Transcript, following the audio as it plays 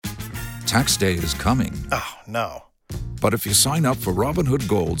Tax day is coming. Oh, no. But if you sign up for Robinhood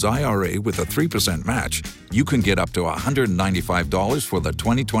Gold's IRA with a 3% match, you can get up to $195 for the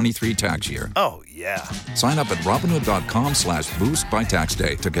 2023 tax year. Oh, yeah. Sign up at Robinhood.com/boost by tax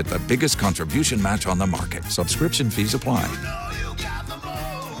day to get the biggest contribution match on the market. Subscription fees apply.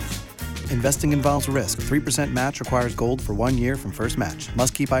 Investing involves risk. 3% match requires gold for 1 year from first match.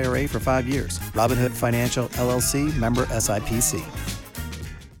 Must keep IRA for 5 years. Robinhood Financial, LLC, member SIPC.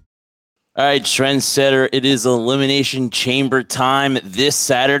 All right, Trendsetter, it is Elimination Chamber time this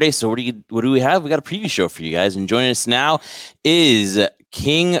Saturday. So what do we have? We got a preview show for you guys. And joining us now is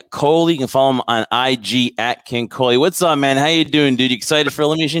King Coley. You can follow him on IG at King Coley. What's up, man? How you doing, dude? You excited for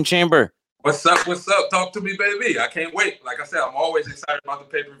Elimination Chamber? What's up? What's up? Talk to me, baby. I can't wait. Like I said, I'm always excited about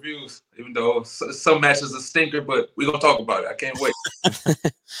the pay-per-views, even though some matches are stinker, but we're going to talk about it. I can't wait.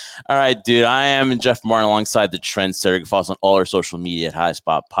 All right, dude. I am Jeff Martin alongside the Trendsetter. You can follow us on all our social media at High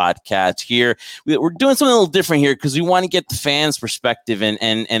Spot Podcast here. We're doing something a little different here because we want to get the fans' perspective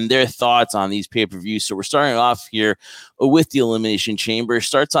and their thoughts on these pay-per-views. So we're starting off here with the Elimination Chamber. It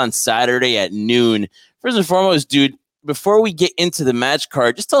starts on Saturday at noon. First and foremost, dude, before we get into the match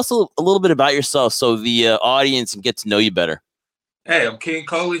card, just tell us a little bit about yourself so the audience can get to know you better. Hey, I'm King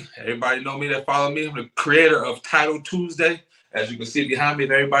Coley. Everybody know me that follow me. I'm the creator of Title Tuesday. As you can see behind me, if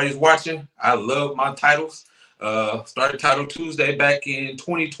everybody's watching, I love my titles. Started Title Tuesday back in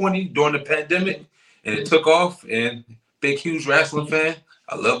 2020 during the pandemic, and it took off. And big, huge wrestling fan.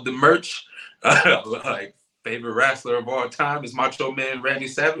 I love the merch. Like, favorite wrestler of all time is Macho Man Randy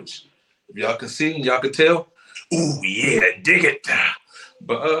Savage. If y'all can see and y'all can tell. Ooh, yeah, dig it.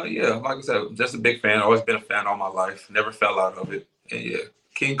 But, yeah, like I said, just a big fan. Always been a fan all my life. Never fell out of it. And, yeah,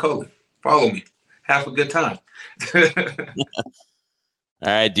 King Coley. Follow me. Have a good time. All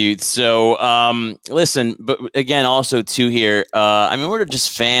right, dude. So, listen, but again, also too here, I mean, we're just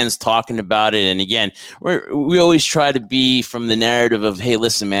fans talking about it. And again, we always try to be from the narrative of, hey,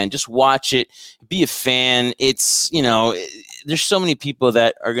 listen, man, just watch it, be a fan. It's, there's so many people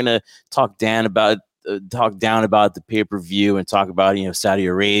that are going to talk down about the pay-per-view and talk about, Saudi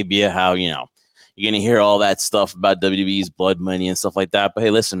Arabia, how, you're going to hear all that stuff about WWE's blood money and stuff like that. But hey,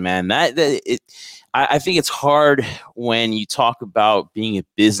 listen, man, I think it's hard when you talk about being a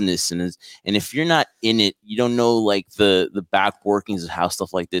business and if you're not in it, you don't know like the back workings of how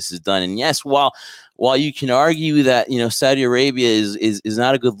stuff like this is done. And yes, while you can argue that, Saudi Arabia is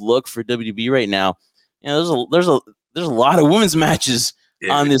not a good look for WWE right now, there's a lot of women's matches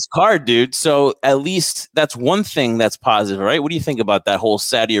on this card, dude. So at least that's one thing that's positive, right? What do you think about that whole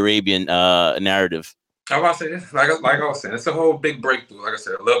Saudi Arabian narrative? I was about to say, like I was saying, it's a whole big breakthrough. Like I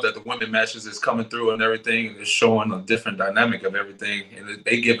said, I love that the women matches is coming through and everything, and it's showing a different dynamic of everything, and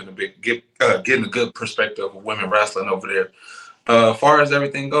they getting a good perspective of women wrestling over there. As far as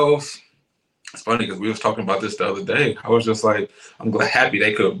everything goes, it's funny because we was talking about this the other day. I was just like, I'm happy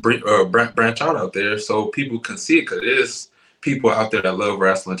they could branch out there so people can see it, because it is people out there that love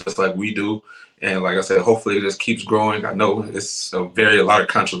wrestling just like we do. And like I said, hopefully it just keeps growing. I know it's a lot of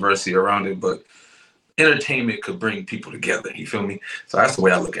controversy around it, but entertainment could bring people together. You feel me? So that's the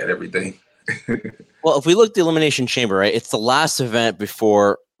way I look at everything. Well, if we look at the Elimination Chamber, right, it's the last event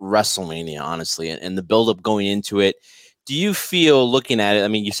before WrestleMania, honestly, and the buildup going into it. Do you feel, looking at it, I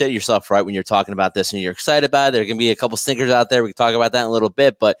mean, you said it yourself, right, when you're talking about this and you're excited about it, there can be a couple stinkers out there. We can talk about that in a little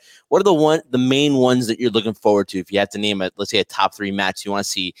bit, but what are the main ones that you're looking forward to? If you had to name it, let's say a top 3 match you want to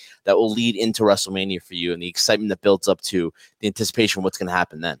see that will lead into WrestleMania for you and the excitement that builds up to the anticipation of what's going to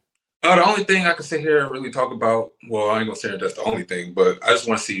happen then? The only thing I can sit here and really talk about, well, I ain't going to say that's the only thing, but I just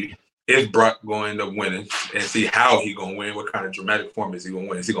want to see if Brock going to win and see how he going to win. What kind of dramatic form is he going to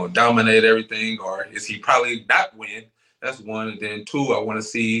win? Is he going to dominate everything, or is he probably not win? That's one. And then 2, I want to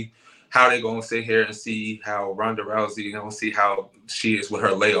see how they're going to sit here and see how Ronda Rousey, I want to see how she is with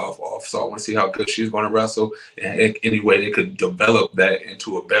her layoff off. So I want to see how good she's going to wrestle. And any way they could develop that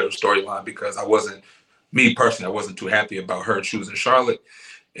into a better storyline, because I wasn't too happy about her choosing Charlotte.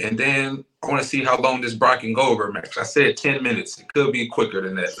 And then I want to see how long this Brock and Goldberg match. I said 10 minutes. It could be quicker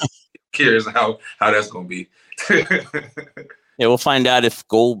than that. Curious how that's going to be. Yeah, we'll find out if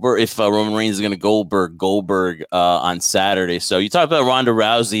Roman Reigns is going to Goldberg on Saturday. So you talked about Ronda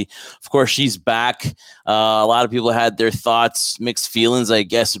Rousey. Of course, she's back. A lot of people had their thoughts, mixed feelings, I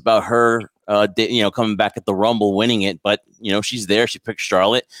guess, about her, coming back at the Rumble, winning it. But, she's there. She picked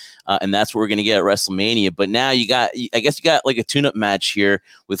Charlotte, and that's what we're going to get at WrestleMania. But now you got like a tune-up match here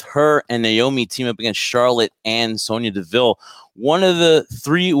with her and Naomi team up against Charlotte and Sonya Deville. One of the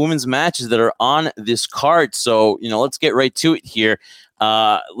 3 women's matches that are on this card. So, let's get right to it here.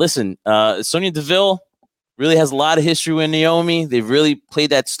 Listen, Sonya Deville, really has a lot of history with Naomi. They've really played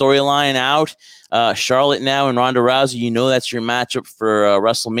that storyline out. Charlotte now and Ronda Rousey, you know that's your matchup for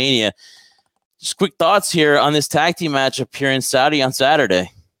WrestleMania. Just quick thoughts here on this tag team matchup here in Saudi on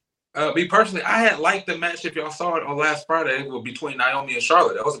Saturday. Me personally, I had liked the match, if y'all saw it on last Friday, between Naomi and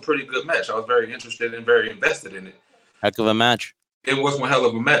Charlotte. That was a pretty good match. I was very interested and very invested in it. Heck of a match. It was one hell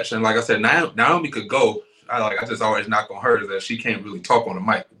of a match. And like I said, Naomi could go. I just always knock on her that she can't really talk on the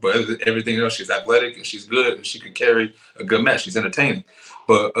mic. But everything else, she's athletic and she's good and she could carry a good match. She's entertaining.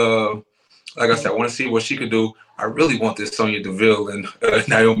 But like I said, I want to see what she could do. I really want this Sonya Deville and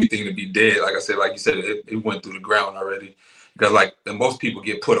Naomi thing to be dead. Like I said, like you said, it went through the ground already. Because like most people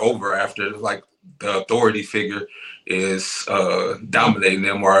get put over after like the authority figure is dominating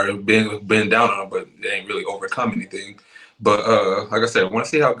them or being down on them, but they ain't really overcome anything. But like I said, I want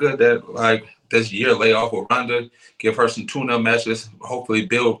to see how good that like this year lay off with Ronda, give her some tune-up matches, hopefully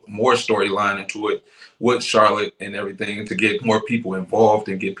build more storyline into it with Charlotte and everything to get more people involved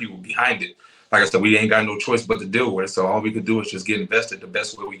and get people behind it. Like I said, we ain't got no choice but to deal with it. So all we could do is just get invested the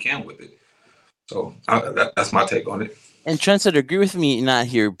best way we can with it. So that's my take on it. And Trent said, agree with me not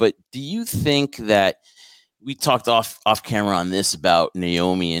here, but do you think that we talked off camera on this about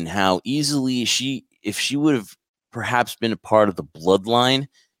Naomi and how easily if she would have perhaps been a part of the Bloodline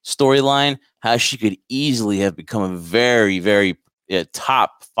storyline, how she could easily have become a very, very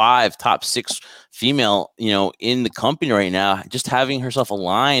top 5, top 6 female, in the company right now, just having herself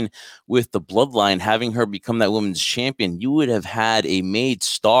align with the Bloodline, having her become that women's champion, you would have had a made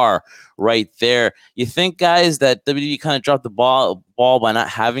star right there. You think, guys, that WWE kind of dropped the ball by not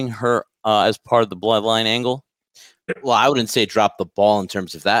having her as part of the Bloodline angle? Well, I wouldn't say drop the ball in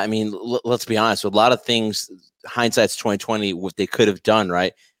terms of that. I mean, let's be honest. With a lot of things, hindsight's 2020. What they could have done,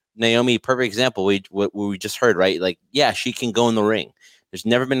 right? Naomi, perfect example. What we just heard, right? Like, yeah, she can go in the ring. There's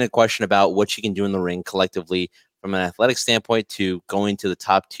never been a question about what she can do in the ring collectively from an athletic standpoint to going to the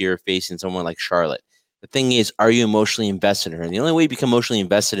top tier facing someone like Charlotte. The thing is, are you emotionally invested in her? And the only way you become emotionally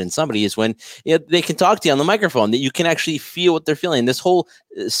invested in somebody is when they can talk to you on the microphone, that you can actually feel what they're feeling. This whole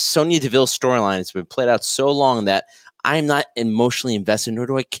Sonya Deville storyline has been played out so long that I'm not emotionally invested, nor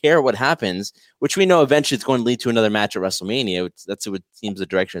do I care what happens, which we know eventually it's going to lead to another match at WrestleMania. That's what seems the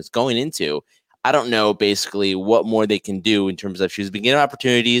direction it's going into. I don't know basically what more they can do in terms of she's been getting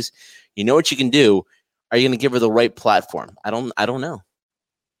opportunities. You know what you can do. Are you going to give her the right platform? I don't know.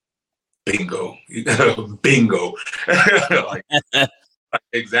 Bingo. Bingo.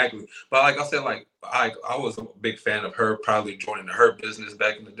 Exactly. But like I said, like I was a big fan of her probably joining the Hurt Business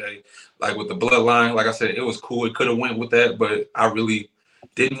back in the day. Like with the Bloodline, like I said, it was cool. It could have went with that, but I really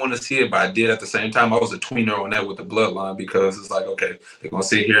didn't want to see it, but I did at the same time. I was a tweener on that with the Bloodline because it's like, okay, they're going to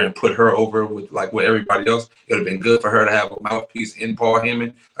sit here and put her over with everybody else. It would have been good for her to have a mouthpiece in Paul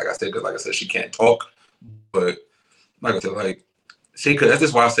Heyman. Like I said, because she can't talk. But like I said, she could. That's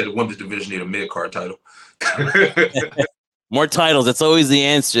just why I said the women's division need a mid-card title. More titles. That's always the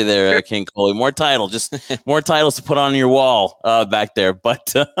answer there, King Coley. More titles. Just more titles to put on your wall back there.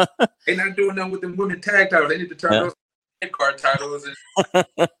 But they're not doing that with the women tag titles. They need to turn those mid-card titles.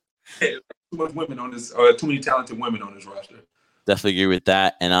 And too much women on this. Too many talented women on this roster. Definitely agree with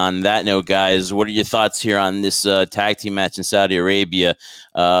that. And on that note, guys, what are your thoughts here on this tag team match in Saudi Arabia?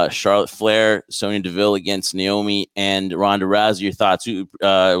 Charlotte Flair, Sonya Deville against Naomi and Ronda Rousey. Your thoughts?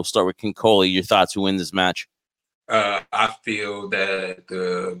 We'll start with King Coley. Your thoughts? Who wins this match? I feel that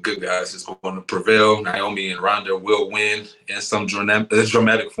the good guys is going to prevail. Naomi and Ronda will win in some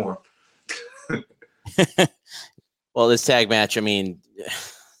dramatic form. Well, this tag match, I mean,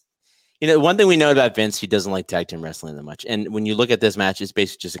 one thing we know about Vince, he doesn't like tag team wrestling that much. And when you look at this match, it's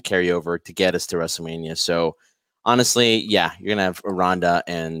basically just a carryover to get us to WrestleMania. So honestly, yeah, you're going to have Ronda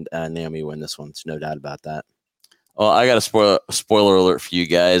and Naomi win this one. There's no doubt about that. Well, I got a spoiler alert for you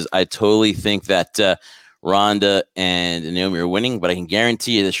guys. I totally think that Ronda and Naomi are winning, but I can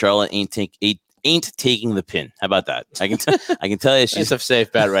guarantee you that Charlotte ain't taking the pin. How about that? I can tell you she's a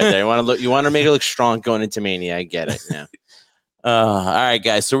safe bet right there. You want to make her look strong going into Mania. I get it. Yeah. All right,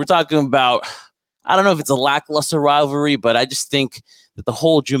 guys. So we're talking about, I don't know if it's a lackluster rivalry, but I just think that the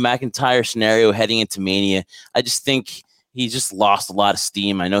whole Drew McIntyre scenario heading into Mania, I just think he just lost a lot of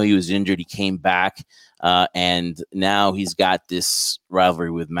steam. I know he was injured. He came back. And now he's got this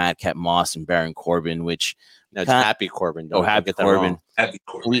rivalry with Madcap Moss and Baron Corbin, which it's Happy Corbin. Happy Corbin. Happy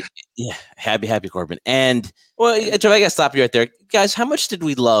Corbin. Happy Corbin. And well, I gotta stop you right there, guys. How much did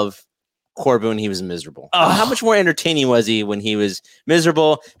we love Corbin when he was miserable? How much more entertaining was he when he was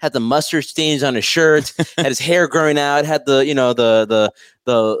miserable? Had the mustard stains on his shirt, had his hair growing out, had the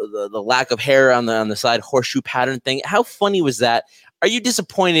lack of hair on the side horseshoe pattern thing. How funny was that? Are you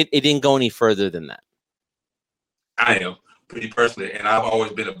disappointed it didn't go any further than that? I am pretty personally, and I've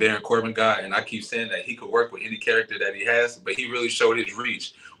always been a Baron Corbin guy, and I keep saying that he could work with any character that he has, but he really showed his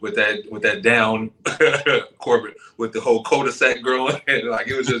reach with that down Corbin with the whole cul-de-sac growing, and like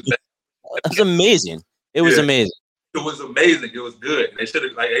it was just it was amazing. It was amazing. It was amazing. It was good. They should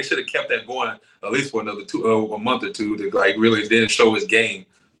have kept that going at least for another a month or two to like really then show his game.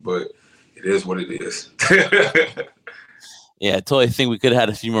 But it is what it is. Yeah, I totally think we could have had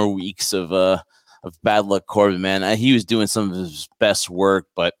a few more weeks of bad luck Corbin, man. He was doing some of his best work,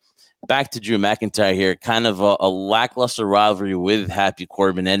 but back to Drew McIntyre here, kind of a lackluster rivalry with Happy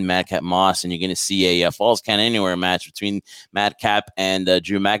Corbin and Madcap Moss, and you're going to see a Falls Count Anywhere match between Madcap and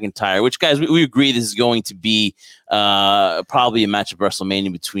Drew McIntyre, which, guys, we agree this is going to be probably a match of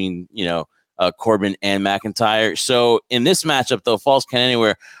WrestleMania between, Corbin and McIntyre. So in this matchup, though, Falls Count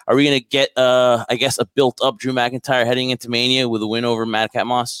Anywhere, are we going to get, I guess, a built-up Drew McIntyre heading into Mania with a win over Madcap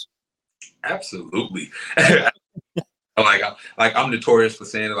Moss? Absolutely. Like I'm notorious for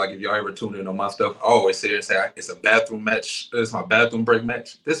saying, like, if y'all ever tune in on my stuff, I always say it's a bathroom match. It's my bathroom break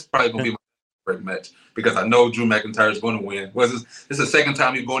match. This is probably gonna be my break match because I know Drew McIntyre is going to win. This is the second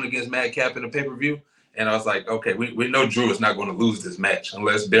time he's going against Madcap in a pay-per-view, and I was like, okay, we know Drew is not going to lose this match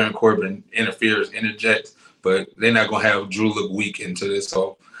unless Baron Corbin interjects, but they're not gonna have Drew look weak into this.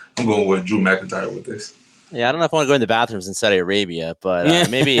 So I'm going with Drew McIntyre with this. Yeah, I don't know if I want to go in the bathrooms in Saudi Arabia, but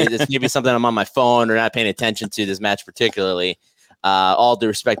maybe it's something I'm on my phone or not paying attention to this match particularly. All due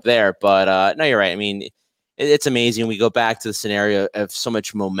respect there, but no, you're right. I mean, it's amazing. We go back to the scenario of so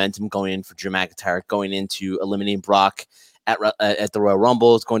much momentum going in for Drew McIntyre, going into eliminating Brock at the Royal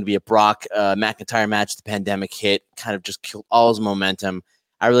Rumble. It's going to be a Brock McIntyre match. The pandemic hit, kind of just killed all his momentum.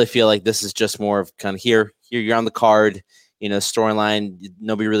 I really feel like this is just more of kind of here you're on the card. Storyline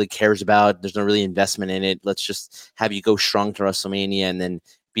nobody really cares about. There's no really investment in it. Let's just have you go strong to WrestleMania and then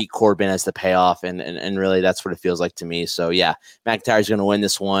beat Corbin as the payoff. And really that's what it feels like to me. So yeah, McIntyre's going to win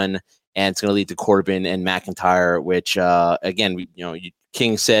this one, and it's going to lead to Corbin and McIntyre, which again,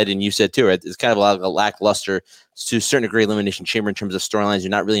 King said, and you said too, right? It's kind of a lackluster to a certain degree Elimination Chamber in terms of storylines you're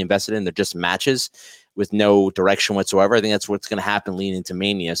not really invested in. They're just matches with no direction whatsoever. I think that's what's going to happen leading into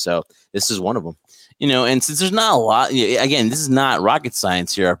Mania. So this is one of them. And since there's not a lot, again, this is not rocket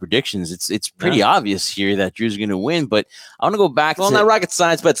science here, our predictions. It's pretty obvious here that Drew's going to win, but I want to go back to... not rocket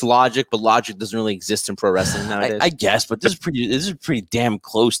science, but it's logic, but logic doesn't really exist in pro wrestling nowadays. I guess, but this is pretty damn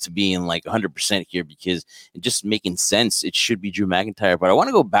close to being like 100% here because it just making sense. It should be Drew McIntyre, but I want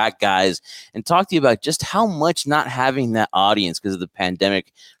to go back, guys, and talk to you about just how much not having that audience because of the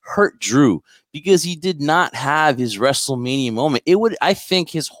pandemic hurt Drew, because he did not have his WrestleMania moment. I think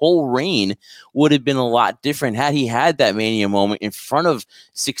his whole reign would have been a lot different had he had that Mania moment in front of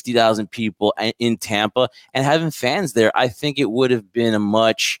 60,000 people in Tampa and having fans there. I think it would have been a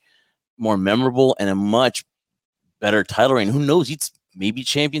much more memorable and a much better title reign. Who knows? He's maybe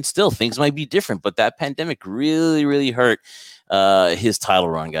champion still. Things might be different, but that pandemic really, really hurt his title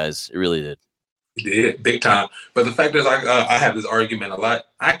run, guys. It really did. He did, big time. But the fact is, I have this argument a lot.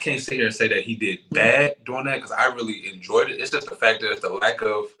 I can't sit here and say that he did bad doing that because I really enjoyed it. It's just the fact that it's the lack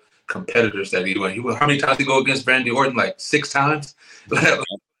of competitors that he went. How many times did he go against Randy Orton? Like 6 times?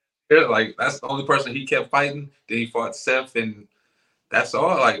 Like that's the only person he kept fighting. Then he fought Seth, and that's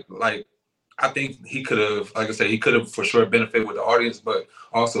all. Like I think he could have, like I said, he could have for sure benefited with the audience, but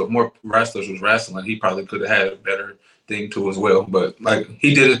also if more wrestlers was wrestling, he probably could have had a better thing too as well. But like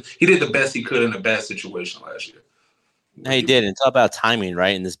he did the best he could in a bad situation last year. No, he did. And it's all about timing,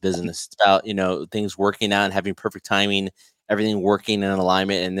 right? In this business, it's about things working out and having perfect timing, everything working in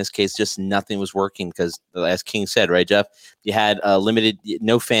alignment. In this case, just nothing was working because, as King said, right, Jeff, you had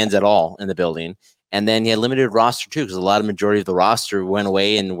no fans at all in the building, and then you had limited roster too because a majority of the roster went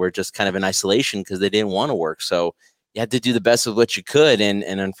away and were just kind of in isolation because they didn't want to work. So you had to do the best of what you could, and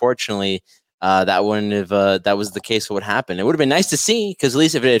unfortunately. That wouldn't have. That was the case of what happened. It would have been nice to see because at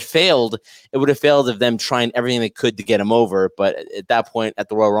least if it had failed, it would have failed of them trying everything they could to get him over. But at that point, at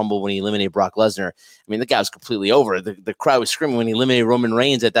the Royal Rumble, when he eliminated Brock Lesnar, I mean, the guy was completely over. The crowd was screaming when he eliminated Roman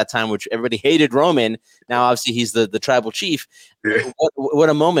Reigns at that time, which everybody hated Roman. Now, obviously, he's the tribal chief. Yeah.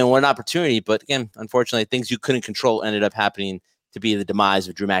 What a moment! What an opportunity! But again, unfortunately, things you couldn't control ended up happening to be the demise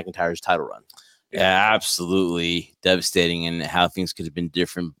of Drew McIntyre's title run. Yeah, absolutely devastating, and how things could have been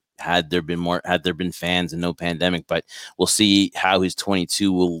different. Had there been fans and no pandemic, but we'll see how his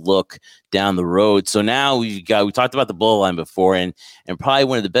 22 will look down the road. So now we talked about the Bloodline before, and probably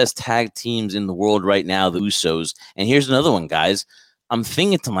one of the best tag teams in the world right now, the Usos. And here's another one, guys. I'm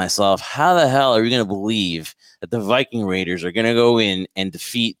thinking to myself, how the hell are we going to believe that the Viking Raiders are going to go in and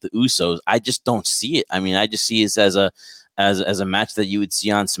defeat the Usos? I just don't see it. I mean, I just see it as a as a match that you would see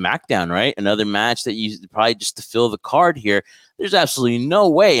on SmackDown, right? Another match that you probably just to fill the card here. There's absolutely no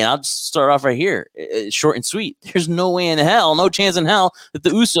way, and I'll just start off right here, short and sweet. There's no way in hell, no chance in hell that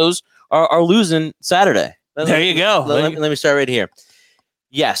the Usos are losing Saturday. There you go. Let me start right here.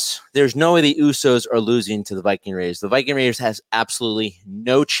 Yes, there's no way the Usos are losing to the Viking Raiders. The Viking Raiders has absolutely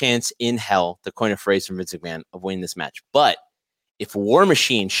no chance in hell, to coin a phrase from Vince McMahon, of winning this match. But if War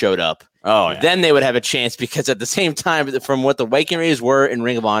Machine showed up, then they would have a chance, because at the same time, from what the Viking Raiders were in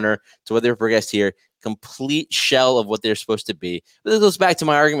Ring of Honor to what they've progressed here, complete shell of what they're supposed to be. But this goes back to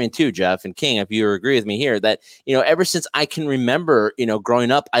my argument too, Jeff and King, if you agree with me here, that, ever since I can remember, growing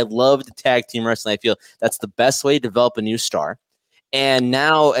up, I loved tag team wrestling. I feel that's the best way to develop a new star. And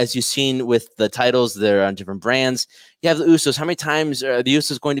now, as you've seen with the titles, they're on different brands. You have the Usos. How many times are the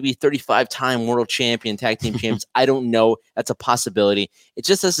Usos going to be 35-time world champion, tag team champions? I don't know. That's a possibility. It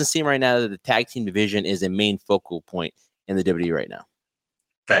just doesn't seem right now that the tag team division is a main focal point in the WWE right now.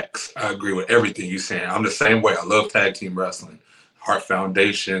 Facts. I agree with everything you're saying. I'm the same way. I love tag team wrestling. Hart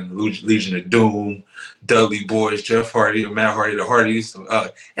Foundation, Legion of Doom, Dudley Boys, Jeff Hardy, Matt Hardy, the Hardys,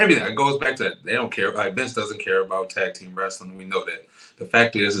 everything. It goes back to that. They don't care. Vince doesn't care about tag team wrestling. We know that. The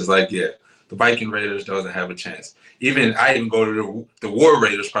fact is the Viking Raiders doesn't have a chance. I even go to the War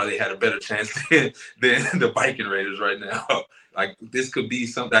Raiders probably had a better chance than the Viking Raiders right now. Like, this could be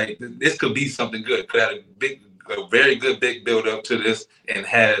something. This could be something good. Could have a very good big build up to this and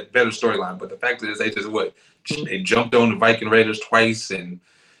had better storyline. But the fact is, they jumped on the Viking Raiders twice and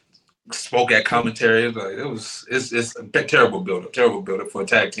spoke at commentary. It's a terrible build up for a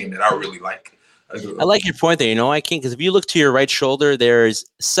tag team that I really like. I like your point there. You know why, King? Because if you look to your right shoulder, there's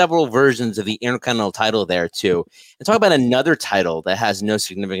several versions of the Intercontinental title there too. And talk about another title that has no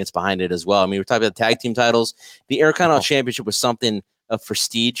significance behind it as well. I mean, we're talking about the tag team titles. The Intercontinental Championship was something of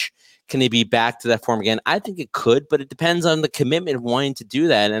prestige. Can they be back to that form again? I think it could, but it depends on the commitment of wanting to do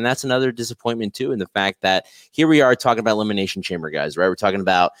that. And that's another disappointment too, in the fact that here we are talking about Elimination Chamber, guys, right? We're talking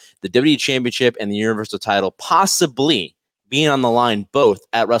about the WWE Championship and the Universal title possibly being on the line both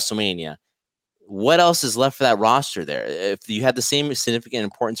at WrestleMania. What else is left for that roster there? If you had the same significant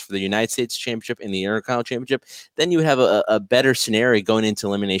importance for the United States Championship and the Intercontinental Championship, then you would have a better scenario going into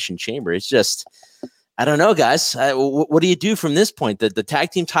Elimination Chamber. It's just, I don't know, guys. What do you do from this point? The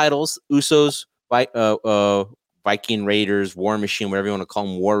tag team titles, Usos, Viking Raiders, War Machine, whatever you want to call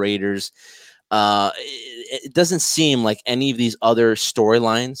them, War Raiders. It doesn't seem like any of these other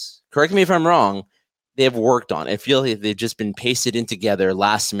storylines, correct me if I'm wrong, they have worked on. I feel like they've just been pasted in together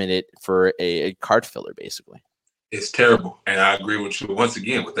last minute for a card filler, basically. It's terrible. And I agree with you once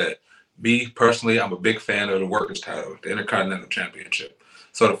again with that. Me, personally, I'm a big fan of the Workers' title, the Intercontinental Championship.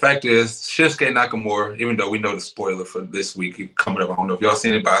 So the fact is, Shinsuke Nakamura, even though we know the spoiler for this week coming up, I don't know if y'all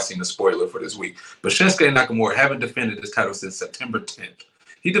seen it, but I've seen the spoiler for this week. But Shinsuke Nakamura haven't defended this title since September 10th.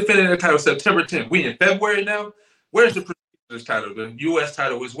 He defended the title September 10th. We in February now? Where's the this title? The U.S.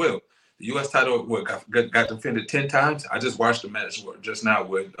 title as well. The U.S. title got defended 10 times. I just watched the match just now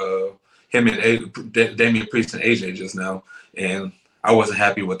with him and Damian Priest and AJ just now, and I wasn't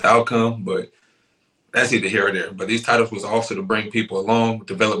happy with the outcome, but that's either here or there. But these titles was also to bring people along,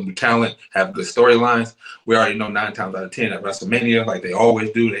 develop new talent, have good storylines. We already know 9 times out of 10 at WrestleMania, like they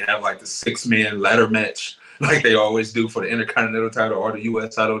always do, they have like the 6-man ladder match, like they always do for the Intercontinental title or the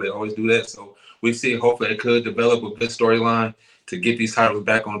U.S. title. They always do that. So we see, hopefully it could develop a good storyline to get these titles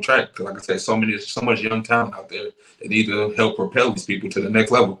back on track. Because like I said, so much young talent out there that need to help propel these people to the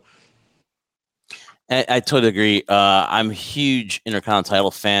next level. I totally agree. I'm a huge Intercontinental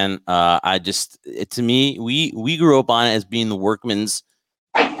title fan. To me, we grew up on it as being the workman's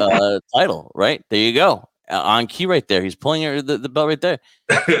title, right? There you go. On key right there. He's pulling the belt right there.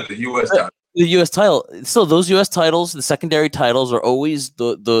 The U.S. title. The U.S. title. So those U.S. titles, the secondary titles, are always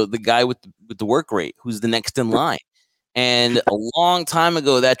the guy with the work rate, who's the next in line. And a long time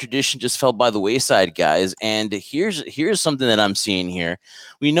ago, that tradition just fell by the wayside, guys. And here's something that I'm seeing here.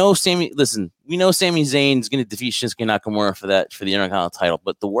 We know Sami Zayn is going to defeat Shinsuke Nakamura for the Intercontinental title.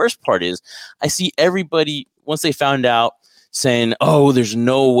 But the worst part is, I see everybody, once they found out, saying, "Oh, there's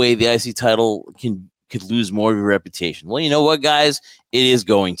no way the IC title could lose more of your reputation." Well, you know what, guys? It is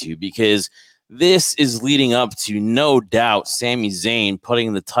going to, because this is leading up to, no doubt, Sami Zayn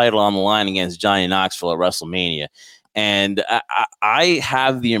putting the title on the line against Johnny Knoxville at WrestleMania. And I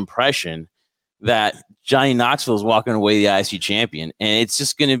have the impression that Johnny Knoxville is walking away the IC champion. And it's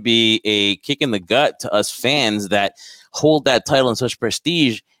just going to be a kick in the gut to us fans that hold that title in such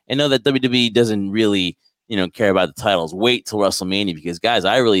prestige and know that WWE doesn't really, care about the titles. Wait till WrestleMania, because, guys,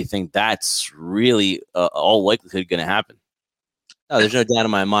 I really think that's really all likelihood going to happen. Oh, there's no doubt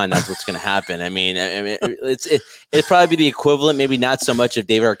in my mind that's what's going to happen. I mean, it'd probably be the equivalent, maybe not so much of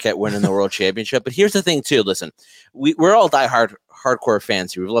David Arquette winning the world championship. But here's the thing, too. Listen, we're all hardcore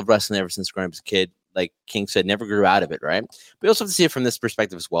fans here. We've loved wrestling ever since growing up as a kid. Like King said, never grew out of it, right? We also have to see it from this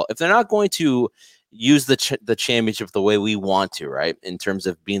perspective as well. If they're not going to use the championship the way we want to, right, in terms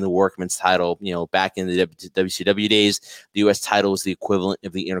of being the workman's title, back in the WCW days, the U.S. title was the equivalent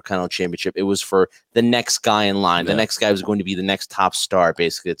of the Intercontinental Championship. It was for the next guy in line. Yeah. The next guy was going to be the next top star,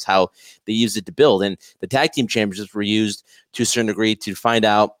 basically. It's how they used it to build. And the tag team championships were used to a certain degree to find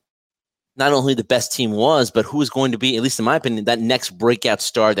out not only the best team was, but who was going to be, at least in my opinion, that next breakout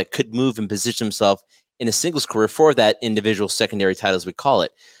star that could move and position himself in a singles career for that individual secondary title, as we call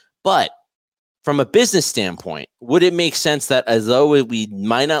it. But from a business standpoint, would it make sense that, as though we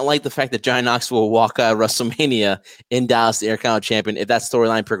might not like the fact that Johnny Knoxville will walk out of WrestleMania in Dallas, the Intercontinental Champion, if that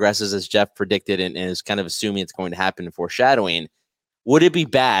storyline progresses as Jeff predicted and is kind of assuming it's going to happen and foreshadowing, would it be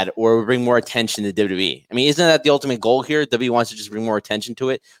bad or bring more attention to WWE? I mean, isn't that the ultimate goal here? WWE wants to just bring more attention to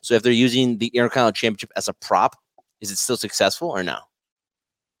it. So if they're using the Intercontinental Championship as a prop, is it still successful or no?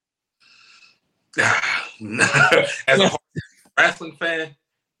 As a wrestling fan,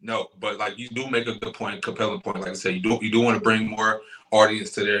 no. But like, you do make a good point, compelling point. Like I said, you do want to bring more audience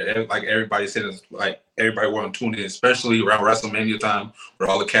to there. Like everybody said, it's like everybody want to tune in, especially around WrestleMania time, where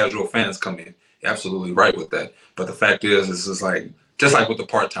all the casual fans come in. You're absolutely right with that. But the fact is, it's just like with the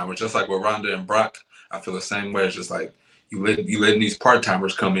part-timers, just like with Ronda and Brock, I feel the same way. It's just like you letting these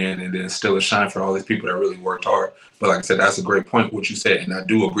part-timers come in and then still a shine for all these people that really worked hard. But like I said, that's a great point, what you said, and I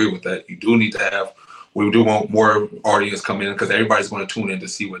do agree with that. You do need to we do want more audience come in because everybody's going to tune in to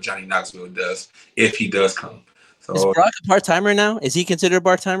see what Johnny Knoxville does if he does come. So, is Brock a part-timer now? Is he considered a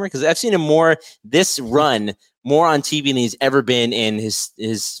part-timer? Because I've seen him more on TV than he's ever been in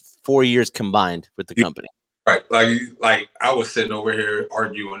his 4 years combined with the company. Right, like I was sitting over here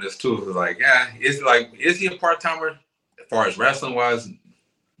arguing this too. It was like, yeah, is he a part timer as far as wrestling wise?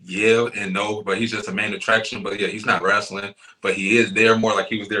 Yeah and no, but he's just a main attraction. But yeah, he's not wrestling, but he is there more like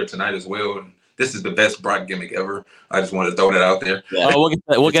he was there tonight as well. And this is the best Brock gimmick ever. I just wanted to throw that out there. Yeah. We'll get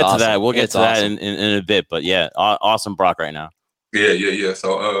to that. We'll get to that in a bit. But yeah, awesome Brock right now. Yeah.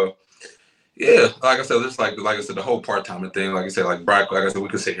 So yeah, like I said, it's like I said, the whole part timer thing. Like I said, like Brock, like I said, we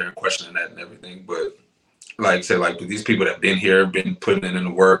could sit here and question that and everything, but. Like I said, like these people that have been here, been putting in the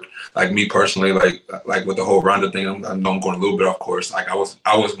work. Like me personally, like with the whole Ronda thing, I know I'm going a little bit off course. Like I was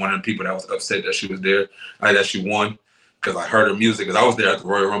one of the people that was upset that she was there, that she won, because I heard her music. Because I was there at the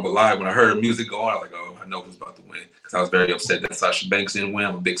Royal Rumble Live when I heard her music go on. I was like, oh, I know who's about to win. Because I was very upset that Sasha Banks didn't win.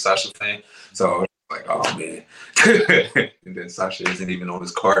 I'm a big Sasha fan, so I was like, oh man. And then Sasha isn't even on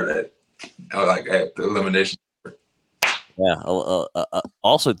his card at the elimination. Yeah.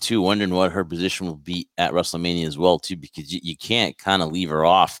 Also, too, wondering what her position will be at WrestleMania as well, too, because you can't kind of leave her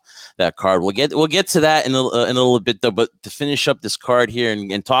off that card. We'll get to that in a little bit, though. But to finish up this card here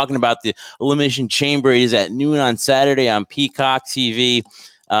and talking about the Elimination Chamber, it is at noon on Saturday on Peacock TV.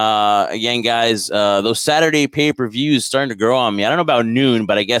 Again, guys, those Saturday pay-per-views starting to grow on me. I don't know about noon,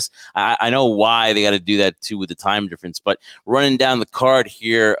 but I guess I know why they got to do that too with the time difference. But running down the card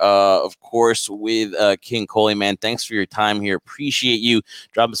here, of course, with King Coley, man, thanks for your time here. Appreciate you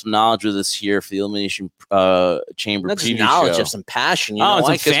dropping some knowledge with us here for the Elimination Chamber. Not just knowledge, of some passion.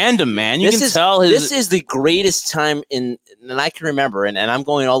 It's a fandom, man. You can tell this is the greatest time and I can remember, and I'm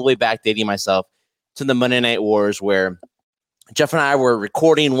going all the way back, dating myself, to the Monday Night Wars where Jeff and I were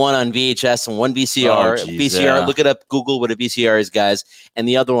recording one on VHS and one VCR. VCR, look it up, Google what a VCR is, guys. And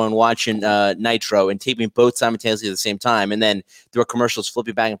the other one watching Nitro and taping both simultaneously at the same time. And then through commercials,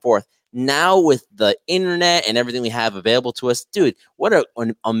 flipping back and forth. Now with the internet and everything we have available to us, dude, what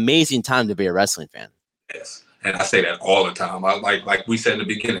an amazing time to be a wrestling fan. Yes. And I say that all the time. I like we said in the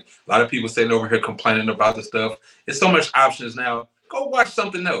beginning, a lot of people sitting over here complaining about the stuff. It's so much options now. Go watch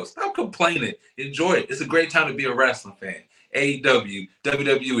something else. Stop complaining. Enjoy it. It's a great time to be a wrestling fan. AEW,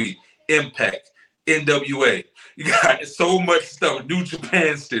 WWE, Impact, NWA. You got so much stuff. New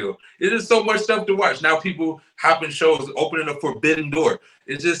Japan still. It is so much stuff to watch. Now people hopping shows, opening a forbidden door.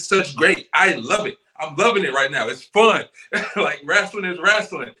 It's just such great. I love it. I'm loving it right now. It's fun. Like wrestling is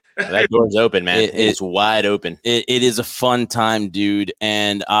wrestling. That door's open, man. It's wide open. It is a fun time, dude.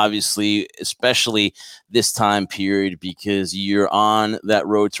 And obviously, especially this time period because you're on that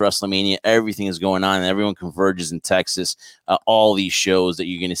road to WrestleMania. Everything is going on and everyone converges in Texas. All these shows that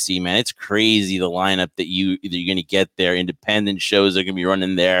you're going to see, man, it's crazy the lineup that you're going to get there. Independent shows are going to be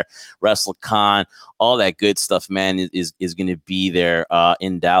running there. WrestleCon, all that good stuff, man, is going to be there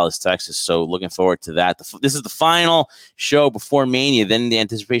in Dallas, Texas. So looking forward to that. This is the final show before Mania. Then the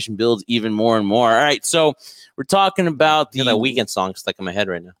anticipation builds even more and more. All right, so we're talking about that Weekend song stuck in my head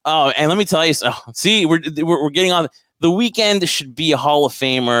right now. Oh, and let me tell you, see, we're getting on. The Weeknd should be a Hall of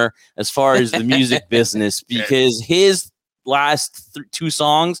Famer as far as the music business because his last two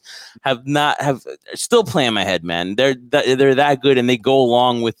songs have still play in my head, man. They're that good and they go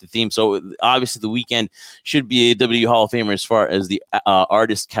along with the theme. So obviously the Weeknd should be a WWE Hall of Famer as far as the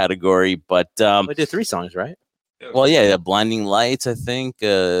artist category. But they did 3 songs, right? Well, yeah, Blinding Lights, I think.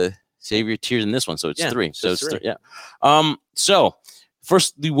 Save Your Tears in this one, so it's 3. So it's 3. Yeah. So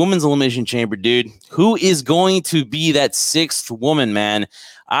first, the Women's Elimination Chamber, dude. Who is going to be that 6th woman, man?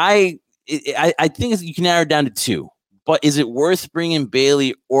 I think you can narrow it down to 2. But is it worth bringing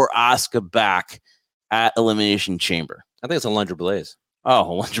Bayley or Asuka back at Elimination Chamber? I think it's Alundra Blaze.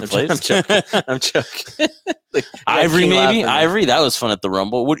 Oh, Alundra Blaze. I'm joking. Ivory, maybe. Ivory. That was fun at the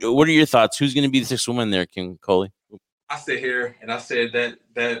Rumble. What are your thoughts? Who's going to be the 6th woman there, King Coley? I sit here and I said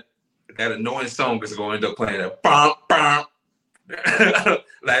that annoying song is going to end up playing that bum, bum.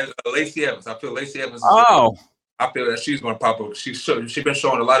 Like Lacey Evans. I feel Lacey Evans. I feel that she's going to pop up. She's been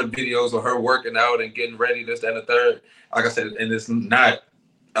showing a lot of videos of her working out and getting ready, this, that, and the third. Like I said, and it's not,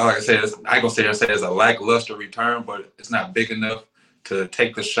 like I said, I ain't going to sit here and say it's a lackluster return, but it's not big enough to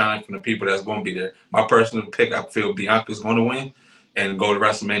take the shine from the people that's going to be there. My personal pick, I feel Bianca's going to win and go to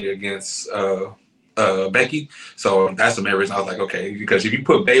WrestleMania against Becky. So that's the main reason I was like, okay, because if you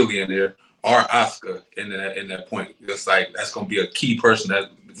put Bayley in there or Asuka in that point, it's like that's going to be a key person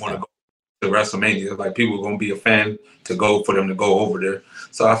that want to go to WrestleMania. Like people are going to be a fan to go for them to go over there.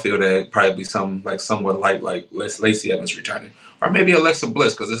 So I feel that it'd probably be something like somewhat like Lacey Evans returning, or maybe Alexa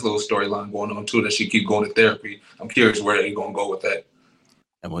Bliss because this little storyline going on too that she keep going to therapy. I'm curious where they're going to go with that.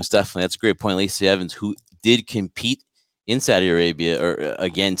 And most definitely, that's a great point. Lacey Evans, who did compete in Saudi Arabia or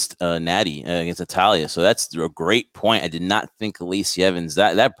against Natty, against Natalia. So that's a great point. I did not think Lacey Evans,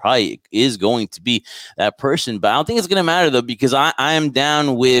 that probably is going to be that person, but I don't think it's going to matter though, because I am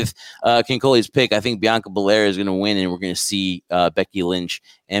down with King Coley's pick. I think Bianca Belair is going to win and we're going to see Becky Lynch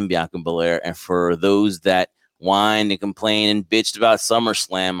and Bianca Belair. And for those that whined and complained and bitched about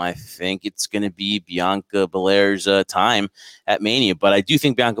SummerSlam, I think it's going to be Bianca Belair's time at Mania. But I do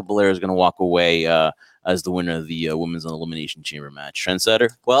think Bianca Belair is going to walk away as the winner of the Women's Elimination Chamber match. Trendsetter?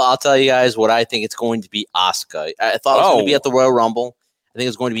 Well, I'll tell you guys what I think it's going to be Asuka. I thought it was going to be at the Royal Rumble. I think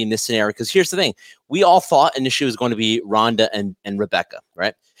it's going to be in this scenario because here's the thing. We all thought initially it was going to be Ronda and Rebecca,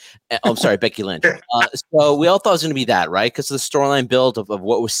 right? I'm sorry, Becky Lynch. So we all thought it was going to be that, right? Because of the storyline build of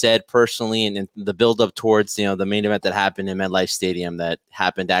what was said personally and the build up towards, the main event that happened in MetLife Stadium that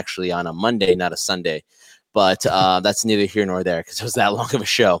happened actually on a Monday, not a Sunday. But that's neither here nor there because it was that long of a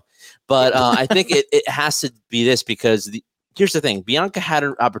show. But I think it has to be this because here's the thing. Bianca had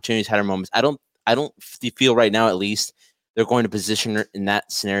her opportunities, had her moments. I don't feel right now, at least, they're going to position her in that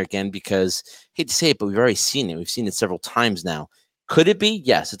scenario again because, I hate to say it, but we've already seen it. We've seen it several times now. Could it be?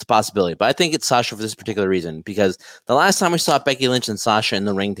 Yes, it's a possibility. But I think it's Sasha for this particular reason because the last time we saw Becky Lynch and Sasha in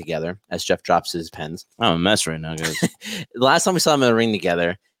the ring together, as Jeff drops his pens. I'm a mess right now, guys. The last time we saw them in the ring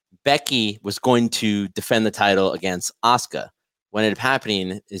together, Becky was going to defend the title against Asuka. What ended up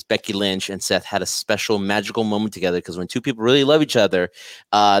happening is Becky Lynch and Seth had a special magical moment together because when two people really love each other,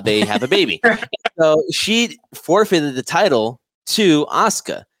 they have a baby. So she forfeited the title to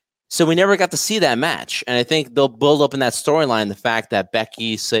Asuka. So we never got to see that match. And I think they'll build up in that storyline the fact that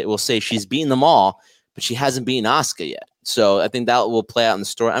Becky will say she's beaten them all, but she hasn't beaten Asuka yet. So I think that will play out in the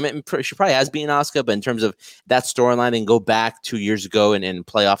story. I mean, she probably has beaten Asuka, but in terms of that storyline, then go back 2 years ago and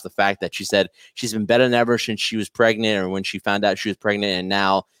play off the fact that she said she's been better than ever since she was pregnant or when she found out she was pregnant and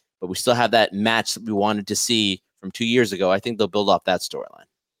now, but we still have that match that we wanted to see from 2 years ago. I think they'll build off that storyline.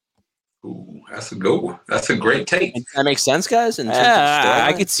 Ooh, that's a good one. That's a great take. That makes sense, guys? Yeah,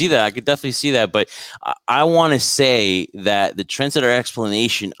 I could see that. I could definitely see that. But I want to say that the trendsetter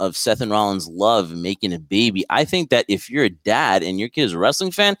explanation of Seth and Rollins' love making a baby, I think that if you're a dad and your kid is a wrestling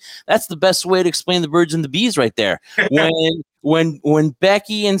fan, that's the best way to explain the birds and the bees right there. When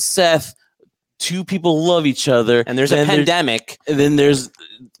Becky and Seth, two people love each other. And there's a pandemic. Then there's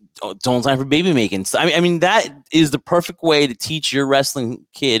don't time for baby making. I mean, that is the perfect way to teach your wrestling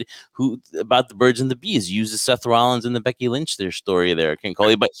kid about the birds and the bees. Use the Seth Rollins and the Becky Lynch story there, Ken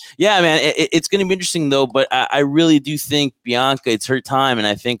Coley. But yeah, man, it's going to be interesting though. But I really do think Bianca, it's her time, and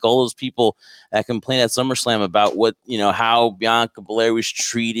I think all those people that complain at SummerSlam about how Bianca Belair was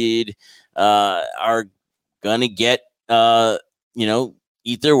treated are gonna get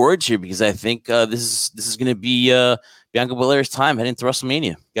eat their words here, because I think this is going to be Bianca Belair's time heading to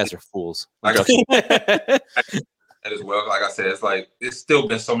WrestleMania. You guys are fools. Like that as well. Like I said, it's like it's still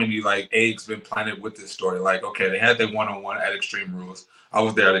been so many like eggs been planted with this story. Like, okay, they had their one-on-one at Extreme Rules. I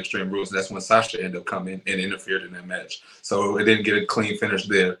was there at Extreme Rules, and that's when Sasha ended up coming and interfered in that match. So it didn't get a clean finish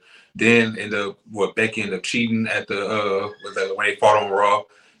there. Then Becky ended up cheating at the when they fought on Raw.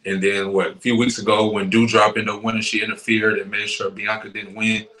 And then a few weeks ago when Doudrop ended up winning, she interfered and made sure Bianca didn't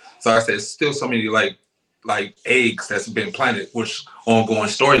win. So I said, it's still so many like eggs that's been planted, which ongoing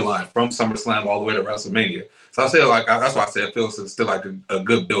storyline from SummerSlam all the way to WrestleMania. So I said, that's why I said it feels still like a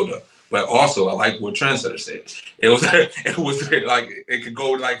good buildup. But also, I like what Trendsetter said. It was like it could go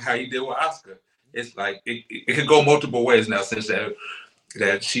like how he did with Asuka. It's like it could go multiple ways now since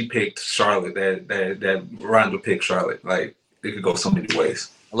that she picked Charlotte, that Ronda picked Charlotte. Like it could go so many ways.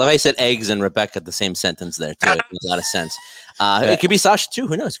 I love how I said eggs and Rebecca the same sentence there too. It makes a lot of sense. It could be Sasha too.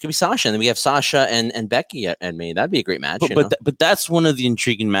 Who knows? It could be Sasha, and then we have Sasha and Becky and me. That'd be a great match. But that's one of the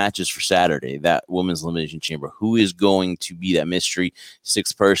intriguing matches for Saturday. That Women's Elimination Chamber. Who is going to be that mystery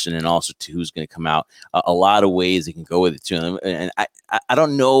sixth person, and also to who's going to come out? A lot of ways they can go with it too. And I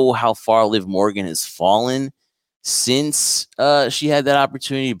don't know how far Liv Morgan has fallen since she had that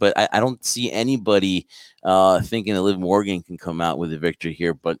opportunity, but I don't see anybody thinking that Liv Morgan can come out with a victory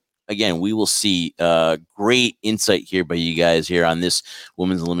here. But again, we will see. Great insight here by you guys here on this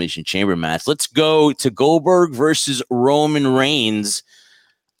Women's Elimination Chamber match. Let's go to Goldberg versus Roman Reigns.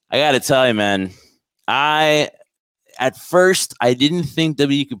 I got to tell you, man, at first I didn't think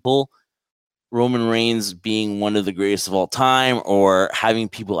WWE could pull Roman Reigns being one of the greatest of all time or having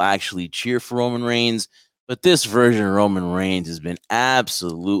people actually cheer for Roman Reigns. But this version of Roman Reigns has been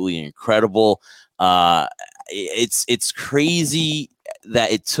absolutely incredible. It's crazy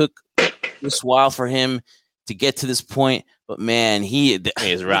that it took this while for him to get to this point. But man, he's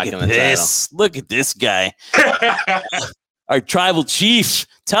rocking the title. Look at this guy. Our tribal chief,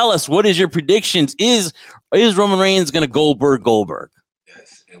 tell us, what is your predictions? Is Roman Reigns going to Goldberg?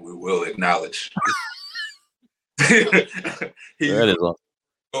 Yes, and we will acknowledge.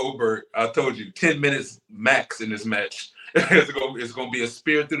 Goldberg, I told you, 10 minutes max in this match. It's going to be a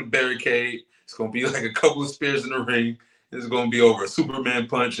spear through the barricade. It's going to be like a couple of spears in the ring. It's going to be over. A Superman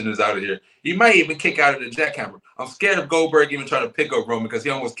punch and it's out of here. He might even kick out of the jackhammer. I'm scared of Goldberg even trying to pick up Roman because he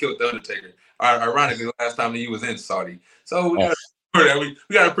almost killed The Undertaker. Ironically, the last time that he was in Saudi. So we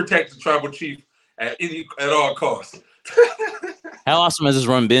got to protect the tribal chief at all costs. How awesome has this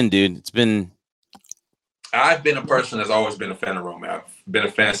run been, dude? It's been... I've been a person that's always been a fan of Roman. I've been a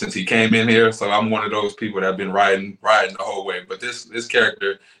fan since he came in here, so I'm one of those people that have been riding the whole way. But this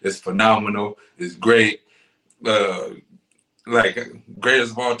character is phenomenal. It's great. Like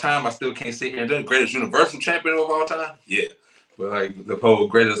greatest of all time. I still can't sit here and do it. Greatest Universal Champion of all time. Yeah, but like the whole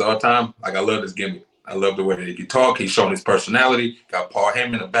greatest of all time. Like I love this gimmick. I love the way that he can talk. He's showing his personality. Got Paul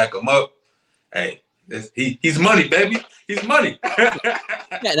Heyman to back him up. Hey. He's money, baby. He's money. Yeah,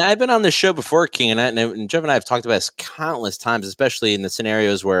 and I've been on this show before, King, and Jeff and I have talked about this countless times, especially in the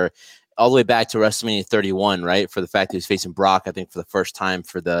scenarios where all the way back to WrestleMania 31, right? For the fact that he was facing Brock, I think for the first time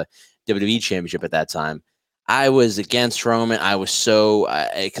for the WWE Championship at that time. I was against Roman. I was so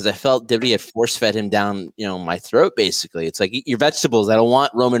because I felt WWE had force fed him down, my throat. Basically, it's like eat your vegetables. I don't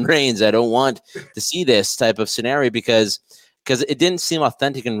want Roman Reigns. I don't want to see this type of scenario because it didn't seem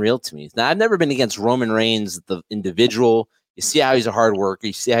authentic and real to me. Now, I've never been against Roman Reigns, the individual. You see how he's a hard worker.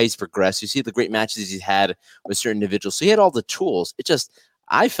 You see how he's progressed. You see the great matches he's had with certain individuals. So he had all the tools. It just,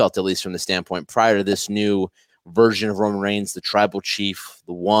 I felt, at least from the standpoint, prior to this new version of Roman Reigns, the tribal chief,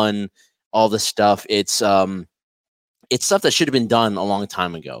 the one, all this stuff, it's stuff that should have been done a long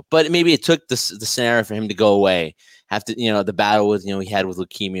time ago. But maybe it took the scenario for him to go away. Have to, the battle with, he had with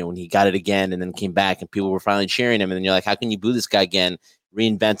leukemia when he got it again and then came back and people were finally cheering him. And then you're like, how can you boo this guy again?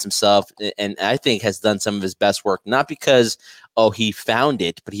 Reinvents himself. And I think has done some of his best work, not because, he found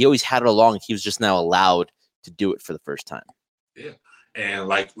it, but he always had it along. He was just now allowed to do it for the first time. Yeah. And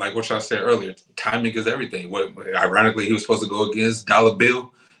like what y'all said earlier, timing is everything. Ironically, he was supposed to go against Dollar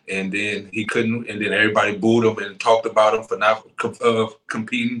Bill. And then he couldn't, and then everybody booed him and talked about him for not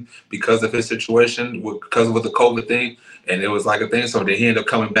competing because of his situation, because of the COVID thing. And it was like a thing. So then he ended up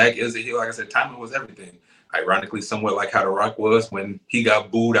coming back as a heel. Like I said, timing was everything. ironically, somewhat like how The Rock was when he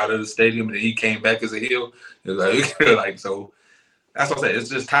got booed out of the stadium and then he came back as a heel. It was like so. That's what I said. It's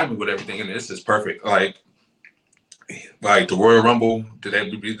just timing with everything, and it's just perfect. Like the Royal Rumble, did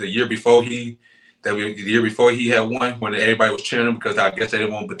that be the year before the year before he had won, when everybody was cheering him because I guess they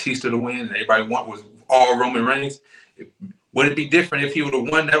didn't want Batista to win, and everybody was all Roman Reigns. Would it be different if he would have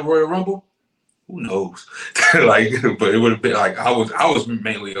won that Royal Rumble? Who knows? But it would have been like I was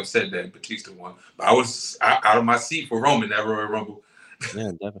mainly upset that Batista won. But I was out of my seat for Roman that Royal Rumble.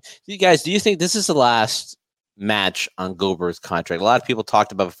 Yeah, definitely. You guys, do you think this is the last match on Goldberg's contract? A lot of people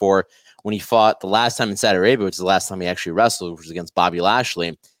talked about before when he fought the last time in Saudi Arabia, which is the last time he actually wrestled, which was against Bobby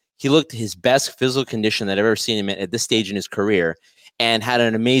Lashley. He looked his best physical condition that I've ever seen him at this stage in his career, and had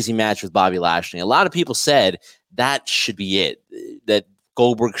an amazing match with Bobby Lashley. A lot of people said that should be it, that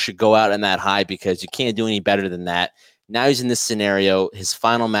Goldberg should go out on that high because you can't do any better than that. Now he's in this scenario, his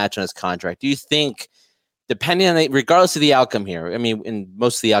final match on his contract. Do you think, depending on regardless of the outcome here, I mean, and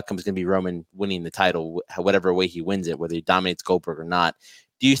most of the outcome is going to be Roman winning the title, whatever way he wins it, whether he dominates Goldberg or not.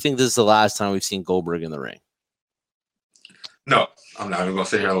 Do you think this is the last time we've seen Goldberg in the ring? No, I'm not even going to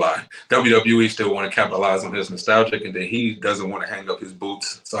sit here and lie. WWE still want to capitalize on his nostalgic, and then he doesn't want to hang up his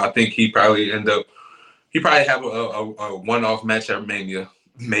boots. So I think he probably have a one-off match at Mania,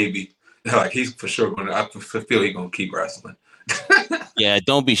 maybe. Like he's for sure going to. I feel he's going to keep wrestling. Yeah,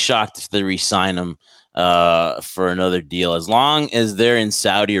 don't be shocked if they re-sign him for another deal. As long as they're in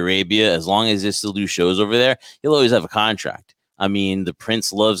Saudi Arabia, as long as they still do shows over there, he'll always have a contract. I mean, the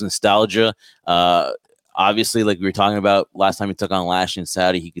Prince loves nostalgia. Obviously, like we were talking about last time he took on Lashley in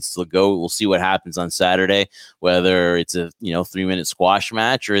Saudi, he could still go. We'll see what happens on Saturday, whether it's a 3-minute squash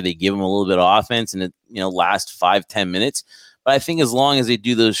match or they give him a little bit of offense and it lasts 5-10 minutes. But I think as long as they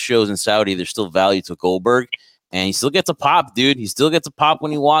do those shows in Saudi, there's still value to Goldberg, and he still gets a pop, dude. He still gets a pop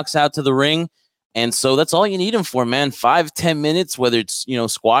when he walks out to the ring. And so that's all you need him for, man. 5-10 minutes, whether it's,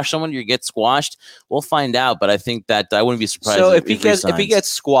 squash someone or you get squashed, we'll find out. But I think that I wouldn't be surprised. So if he gets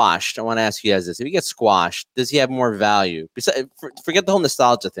squashed, I want to ask you guys this. If he gets squashed, does he have more value? Forget the whole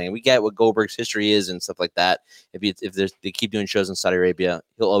nostalgia thing. We get what Goldberg's history is and stuff like that. If they keep doing shows in Saudi Arabia,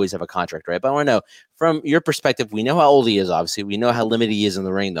 he'll always have a contract, right? But I want to know, from your perspective, we know how old he is, obviously. We know how limited he is in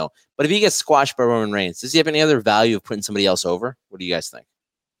the ring, though. But if he gets squashed by Roman Reigns, does he have any other value of putting somebody else over? What do you guys think?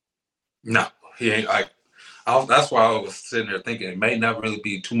 No. He ain't that's why I was sitting there thinking it may not really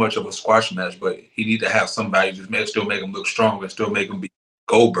be too much of a squash match, but he need to have somebody still make him look strong and still make him be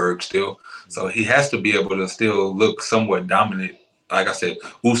Goldberg still. So he has to be able to still look somewhat dominant. Like I said,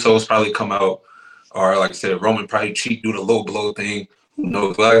 Usos probably come out, or like I said, Roman probably cheat, do the low blow thing. Who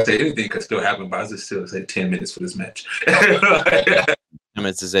knows? Like I said, anything could still happen, but I just still say 10 minutes for this match. 10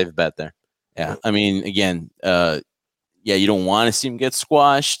 minutes is a safe bet there. Yeah, I mean, again, you don't want to see him get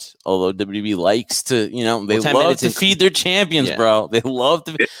squashed, although WWE likes to, they love to feed their champions, bro. They love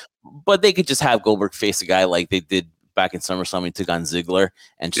to, but they could just have Goldberg face a guy like they did back in SummerSlam when he took on Ziggler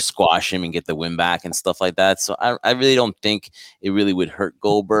and just squash him and get the win back and stuff like that. So I really don't think it really would hurt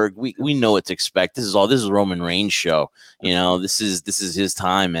Goldberg. We know what to expect. This is Roman Reigns' show. This is his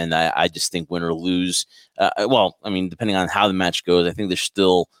time, and I just think win or lose. Depending on how the match goes, I think there's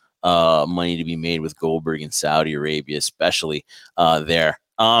still money to be made with Goldberg in Saudi Arabia, especially there.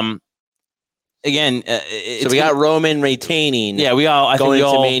 Again, so we got Roman retaining. Yeah, I going think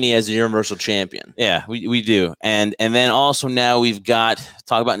into Mania as a Universal Champion. Yeah, we do. And then also now we've got,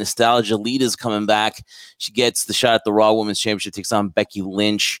 talk about nostalgia, Lita's coming back. She gets the shot at the Raw Women's Championship, takes on Becky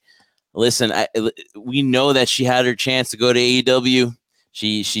Lynch. Listen, we know that she had her chance to go to AEW.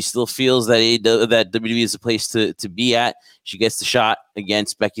 She still feels that WWE is a place to be at. She gets the shot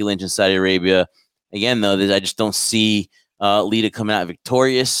against Becky Lynch in Saudi Arabia. Again, though, I just don't see Lita coming out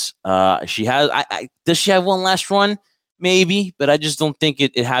victorious. Does she have one last run? Maybe, but I just don't think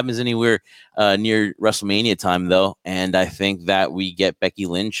it happens anywhere near WrestleMania time, though. And I think that we get Becky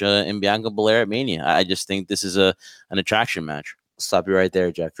Lynch and Bianca Belair at Mania. I just think this is an attraction match. I'll stop you right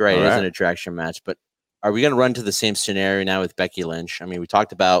there, Jeff. You're right. It is an attraction match, but are we going to run to the same scenario now with Becky Lynch? I mean, we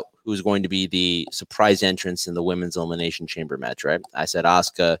talked about who's going to be the surprise entrance in the Women's Elimination Chamber match, right? I said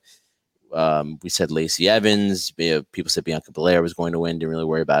Asuka. We said Lacey Evans. People said Bianca Belair was going to win. Didn't really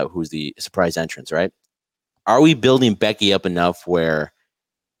worry about who's the surprise entrance, right? Are we building Becky up enough where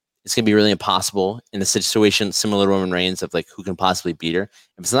it's going to be really impossible in a situation similar to Roman Reigns of like who can possibly beat her?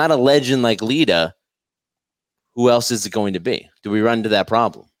 If it's not a legend like Lita, who else is it going to be? Do we run into that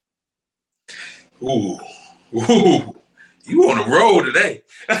problem? Ooh, you on the roll today.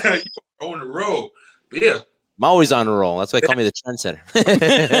 You on the roll. Yeah. I'm always on a roll. That's why they call me the trendsetter.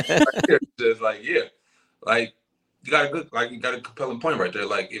 Just like, you got a compelling point right there.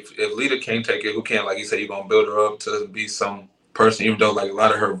 Like if Lita can't take it, who can? Like you said, you're gonna build her up to be some person, even though like a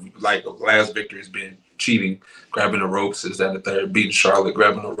lot of her like last victory has been cheating, grabbing the ropes, is that the third, beating Charlotte,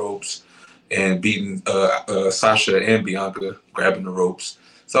 grabbing the ropes, and beating Sasha and Bianca, grabbing the ropes.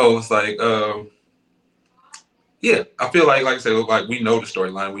 So it's like yeah, I feel like I said, like we know the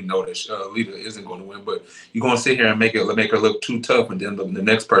storyline, we know that Lita isn't going to win, but you're going to sit here and make her look too tough, and then the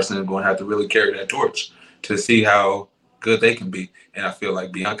next person is going to have to really carry that torch to see how good they can be. And I feel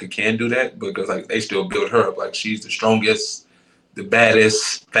like Bianca can do that because like they still build her up like she's the strongest, the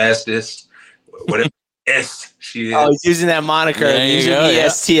baddest, fastest, whatever S she is. Oh, he's using that moniker and using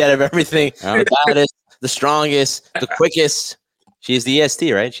EST out of everything. The baddest, the strongest, the quickest. She's the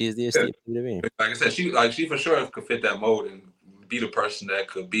EST, right? She's the EST. Yeah. Like I said, she for sure could fit that mold and be the person that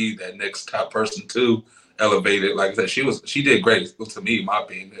could be that next top person to elevate it. Like I said, she did great. To me, my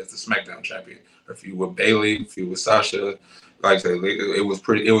opinion, as the SmackDown champion. Her feud with Bayley, feud with Sasha. Like I said, it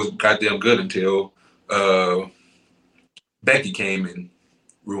was goddamn good until Becky came and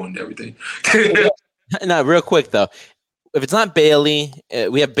ruined everything. No, real quick though. If it's not Bayley,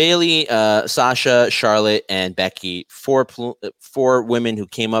 we have Bayley, Sasha, Charlotte, and Becky. Four women who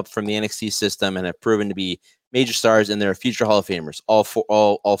came up from the NXT system and have proven to be major stars, and they're future Hall of Famers. All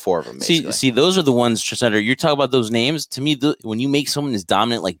four of them. Basically. See, those are the ones, Tristan. You're talking about those names. To me, when you make someone as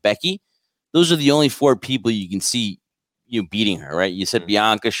dominant like Becky, those are the only four people you can see beating her. Right? You said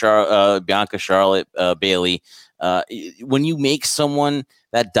Bianca, Charlotte, Bayley. When you make someone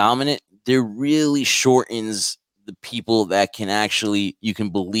that dominant, there really shortens the people that you can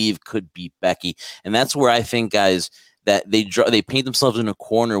believe could beat Becky. And that's where I think, guys, that they paint themselves in a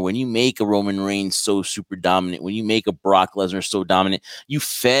corner. When you make a Roman Reigns so super dominant, when you make a Brock Lesnar so dominant, you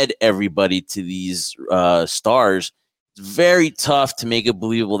fed everybody to these stars. It's very tough to make it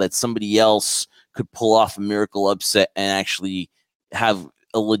believable that somebody else could pull off a miracle upset and actually have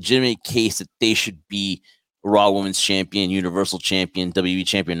a legitimate case that they should be Raw Women's Champion, Universal Champion, WWE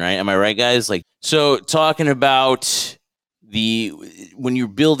Champion, right? Am I right, guys? So talking about when you're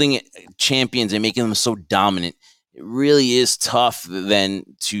building champions and making them so dominant, it really is tough then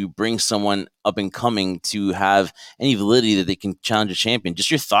to bring someone up and coming to have any validity that they can challenge a champion.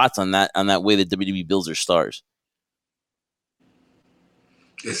 Just your thoughts on that way that WWE builds their stars.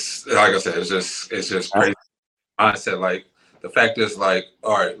 It's like I said, it's just crazy mindset. Like the fact is, like,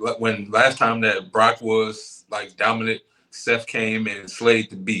 all right, when last time that Brock was like dominant, Seth came and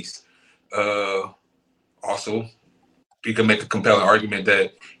slayed the beast. Also, you can make a compelling argument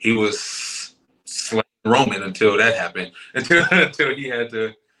that he was slaying Roman until that happened, until he had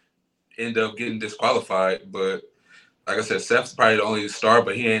to end up getting disqualified. But like I said, Seth's probably the only star,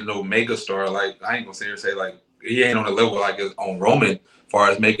 but he ain't no mega star. Like I ain't gonna sit here and say like he ain't on the level like on Roman, as far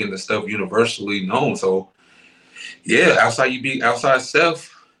as making the stuff universally known. So yeah, outside Seth,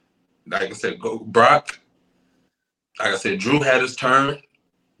 like I said, go Brock. Like I said, Drew had his turn,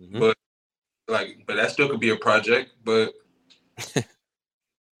 but that still could be a project. But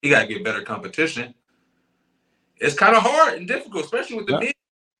he gotta get better competition. It's kind of hard and difficult, especially with the men,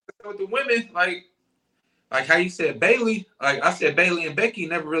 with the women. Like how you said Bayley. Like I said, Bayley and Becky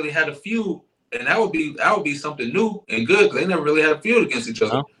never really had a feud, and that would be something new and good because they never really had a feud against each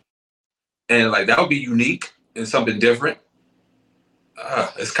other, and like that would be unique and something different.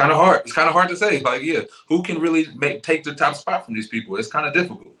 It's kind of hard. It's kind of hard to say. Like, yeah, who can really take the top spot from these people? It's kind of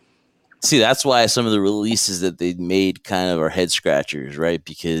difficult. See, that's why some of the releases that they made kind of are head scratchers, right?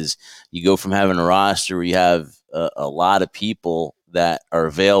 Because you go from having a roster where you have a lot of people that are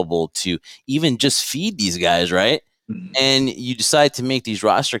available to even just feed these guys, right? Mm-hmm. And you decide to make these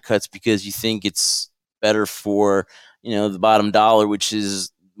roster cuts because you think it's better for, the bottom dollar, which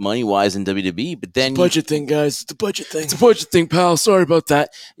is money-wise in WWE, but then budget thing, guys. It's a budget thing. It's a budget thing, pal. Sorry about that.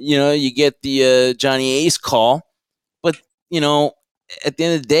 You get the Johnny Ace call, but at the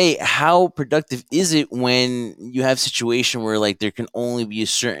end of the day, how productive is it when you have a situation where like there can only be a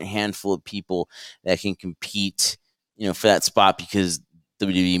certain handful of people that can compete, for that spot because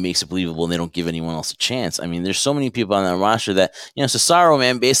WWE makes it believable and they don't give anyone else a chance. I mean, there's so many people on that roster that, Cesaro,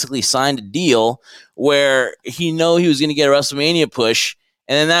 man, basically signed a deal where he was going to get a WrestleMania push.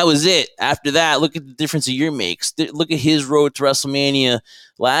 And then that was it. After that, look at the difference a year makes. Look at his road to WrestleMania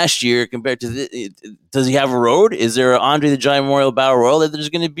last year compared to does he have a road? Is there an Andre the Giant Memorial Battle Royal that there's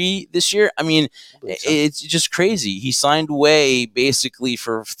going to be this year? I mean, it's just crazy. He signed away basically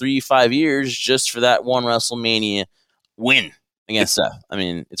for 3-5 years just for that one WrestleMania win against Seth. I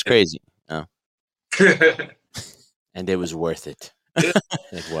mean, it's crazy. And it was worth it.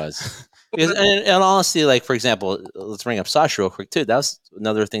 It was. Because, and honestly, like, for example, let's bring up Sasha real quick, too. That was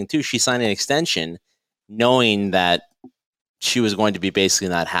another thing, too. She signed an extension knowing that she was going to be basically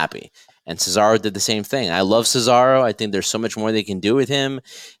not happy. And Cesaro did the same thing. I love Cesaro. I think there's so much more they can do with him.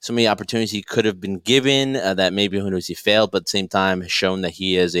 So many opportunities he could have been given that maybe who knows he failed, but at the same time has shown that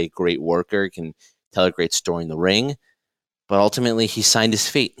he is a great worker, can tell a great story in the ring. But ultimately, he signed his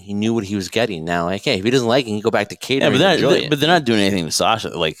fate. He knew what he was getting. Now, like, hey, if he doesn't like it, he can go back to catering. But they're not doing anything with Sasha.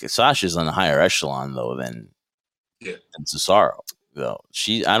 Like, Sasha's on a higher echelon though than Cesaro. Though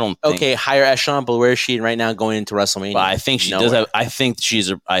I don't think, okay, higher echelon, but where is she right now going into WrestleMania? I think she does have. I think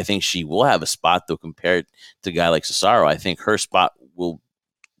she will have a spot though compared to a guy like Cesaro. I think her spot will,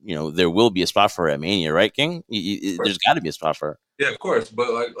 there will be a spot for her at Mania, right, King? There's got to be a spot for her. Yeah, of course.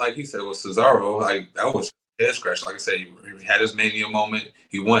 But like he said with Cesaro, like that was head scratch. Like I said, he had his Mania moment.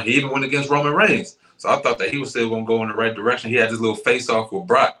 He won. He even went against Roman Reigns. So I thought that he was still going to go in the right direction. He had this little face off with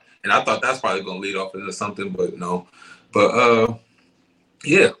Brock, and I thought that's probably going to lead off into something, but no. But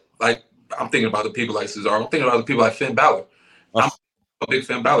yeah, like I'm thinking about the people like Cesaro. I'm thinking about the people like Finn Balor. I'm a big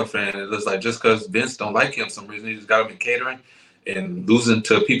Finn Balor fan. It looks like just because Vince don't like him for some reason, he just got him in catering and losing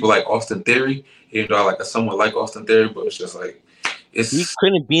to people like Austin Theory. Even though I somewhat like Austin Theory, but it's just like he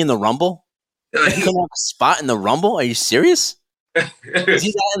couldn't be in the Rumble. He couldn't have a spot in the Rumble. Are you serious? Is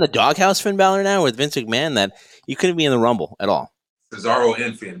he not in the doghouse, Finn Balor, now with Vince McMahon? That he couldn't be in the Rumble at all. Cesaro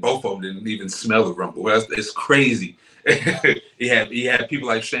and Finn, both of them didn't even smell the Rumble. It's crazy. he had people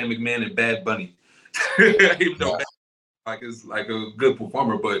like Shane McMahon and Bad Bunny. Even though is like a good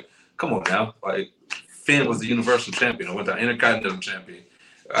performer, but come on now, like Finn was the Universal Champion. I went to Intercontinental Champion,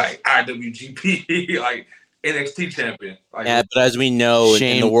 like IWGP, like NXT Champion. Like, yeah, but as we know,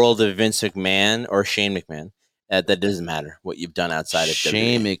 in the world of Vince McMahon or Shane McMahon, that doesn't matter what you've done outside of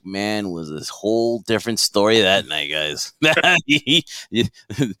Shane WWE. McMahon was this whole different story that night, guys.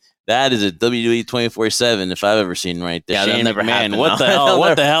 That is a WWE 24/7 if I've ever seen right there. Yeah, Shane never McMahon. Happened, what the hell?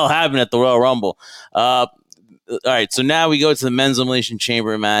 What the hell happened at the Royal Rumble? All right, so now we go to the Men's Elimination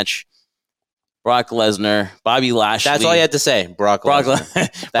Chamber match. Brock Lesnar, Bobby Lashley. That's all you had to say. Brock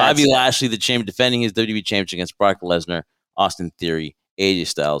Lesnar. Bobby Lashley, the champion, defending his WWE championship against Brock Lesnar, Austin Theory, AJ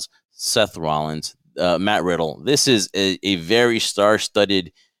Styles, Seth Rollins, Matt Riddle. This is a very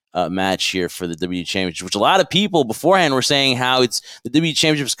star-studded match here for the WWE Championship, which a lot of people beforehand were saying how it's the WWE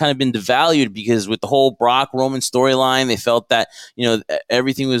Championship has kind of been devalued because with the whole Brock Roman storyline, they felt that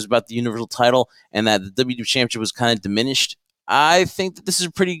everything was about the Universal title and that the WWE Championship was kind of diminished. I think that this is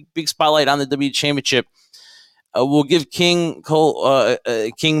a pretty big spotlight on the WWE Championship. We'll give King the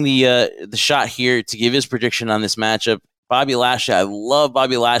shot here to give his prediction on this matchup. Bobby Lashley, I love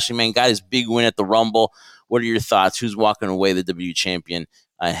Bobby Lashley, man. Got his big win at the Rumble. What are your thoughts? Who's walking away the WWE Champion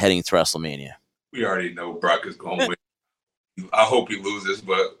heading to WrestleMania? We already know Brock is going to win. I hope he loses,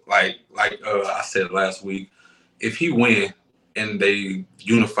 but like I said last week, if he win and they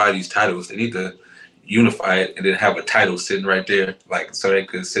unify these titles, they need to unify it and then have a title sitting right there, like so they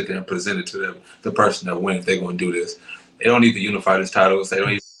could sit there and present it to them, the person that wins if they're going to do this. They don't need to unify these titles. They don't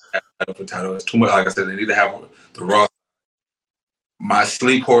need to have title for title. It's too much. Like I said, they need to have the Raw. My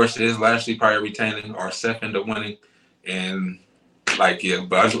sleep horse is Lashley probably retaining or Seth end up winning. And but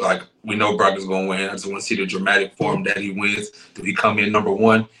we know Brock is going to win. I just want to see the dramatic form that he wins. Do he come in number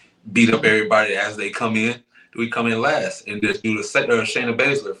one, beat up everybody as they come in? Do he come in last and just do the Shayna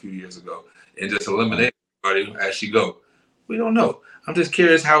Baszler a few years ago and just eliminate everybody as she go? We don't know. I'm just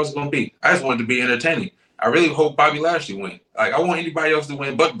curious how it's going to be. I just want it to be entertaining. I really hope Bobby Lashley win. Like I want anybody else to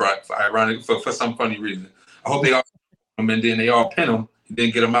win but Brock for some funny reason. I hope they all and then they all pin him and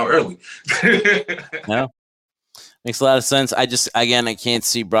then get him out early. Yeah. Makes a lot of sense. I can't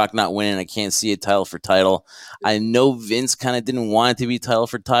see Brock not winning. I can't see a title for title. I know Vince kind of didn't want it to be title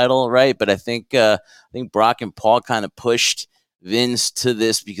for title, right? But I think Brock and Paul kind of pushed Vince to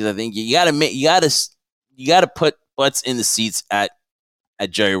this because I think you gotta put butts in the seats at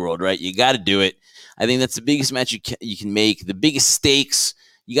Jerry World, right? You got to do it. I think that's the biggest match you can make. The biggest stakes.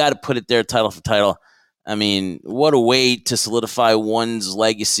 You got to put it there, title for title. I mean, what a way to solidify one's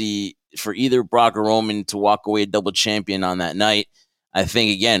legacy for either Brock or Roman to walk away a double champion on that night. I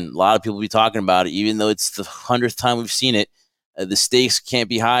think, again, a lot of people will be talking about it, even though it's the 100th time we've seen it. The stakes can't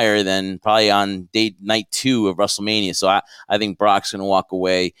be higher than probably on night 2 of WrestleMania. So I think Brock's going to walk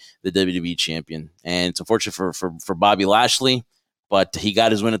away the WWE champion. And it's unfortunate for Bobby Lashley, but he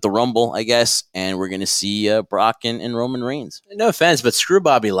got his win at the Rumble, I guess, and we're going to see Brock and Roman Reigns. No offense, but screw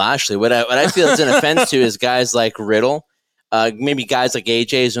Bobby Lashley. What I feel it's an offense to is guys like Riddle, maybe guys like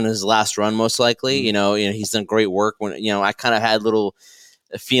AJ is in his last run, most likely. Mm-hmm. He's done great work. When I kind of had little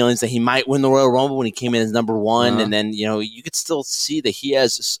feelings that he might win the Royal Rumble when he came in as number 1, and then you could still see that he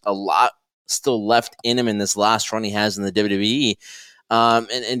has a lot still left in him in this last run he has in the WWE.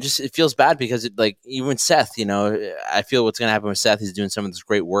 And just it feels bad because even Seth, I feel what's going to happen with Seth. He's doing some of this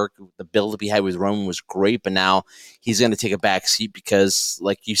great work. The build up he had with Roman was great, but now he's going to take a back seat because,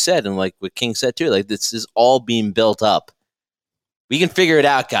 like you said, and like what King said too, like this is all being built up. We can figure it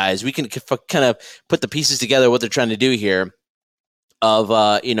out, guys. We can kind of put the pieces together what they're trying to do here of,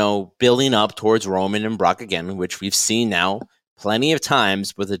 building up towards Roman and Brock again, which we've seen now plenty of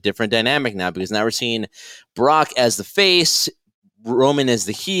times with a different dynamic now, because now we're seeing Brock as the face, Roman as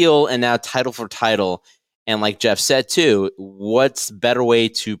the heel, and now title for title. And like Jeff said too, what's better way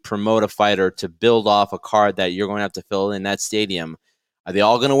to promote a fighter to build off a card that you're going to have to fill in that stadium? Are they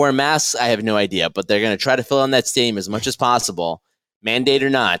all going to wear masks? I have no idea, but they're going to try to fill in that stadium as much as possible, mandate or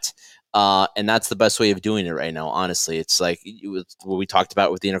not. And that's the best way of doing it right now. Honestly, it's like what we talked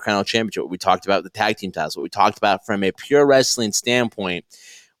about with the Intercontinental Championship, what we talked about with the tag team titles, what we talked about from a pure wrestling standpoint.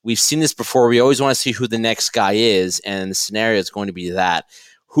 We've seen this before. We always want to see who the next guy is, and the scenario is going to be that.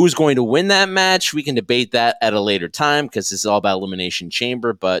 Who's going to win that match? We can debate that at a later time because this is all about Elimination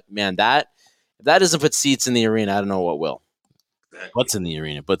Chamber. But man, if that doesn't put seats in the arena, I don't know what will. Exactly. What's in the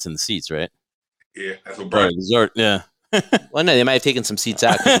arena? What's in the seats, right? Yeah, that's what Brian. Resort, yeah. Well, no, they might have taken some seats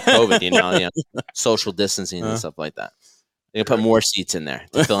out because of COVID, social distancing and stuff like that. They can put more seats in there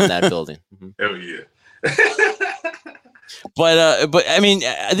to fill in that building. Mm-hmm. Hell yeah. But I mean,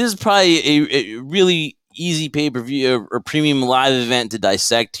 this is probably a really easy pay-per-view or premium live event to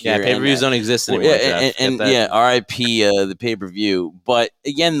dissect here. Yeah, pay-per-views don't exist anymore. And RIP the pay-per-view. But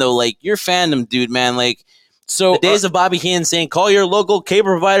again, though, like your fandom, dude, man, like. So the days of Bobby Heenan saying, call your local cable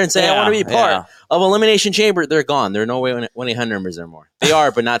provider and say, I want to be part of Elimination Chamber, they're gone. There are no 1-800 numbers anymore. They are,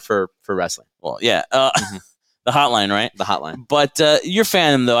 but not for wrestling. Well, yeah. The hotline, right? The hotline. But your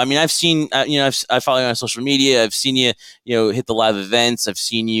fandom, though. I mean, I've seen, I follow you on social media. I've seen you, hit the live events. I've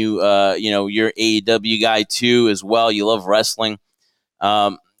seen you, you're AEW guy too as well. You love wrestling.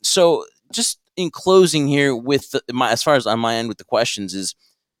 So just in closing here with as far as on my end with the questions is,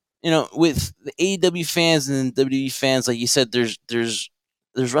 with the AEW fans and the WWE fans, like you said, there's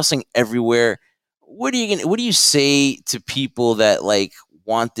wrestling everywhere. What do you say to people that like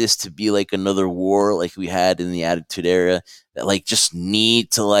want this to be like another war like we had in the Attitude Era, that like just need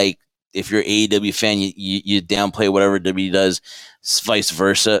to, like, if you're an AEW fan, you downplay whatever WWE does, vice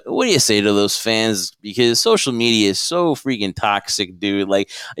versa? What do you say to those fans? Because social media is so freaking toxic, dude. Like,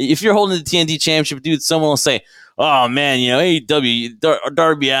 if you're holding the TNT Championship, dude, someone will say, "Oh man, AEW,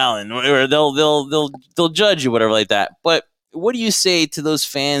 Darby Allin," or they'll judge you, whatever like that. But what do you say to those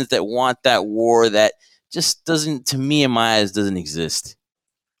fans that want that war that just doesn't, to me in my eyes, doesn't exist?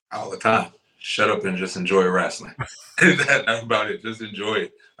 All the time. Shut up and just enjoy wrestling. That's about it. Just enjoy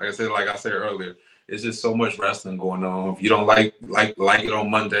it. Like I said earlier, it's just so much wrestling going on. If you don't like it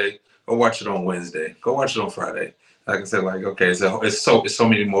on Monday, go watch it on Wednesday. Go watch it on Friday. Like I said, okay, it's so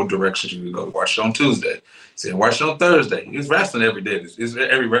many more directions you can go. Watch it on Tuesday. Watch it on Thursday. It's wrestling every day. It's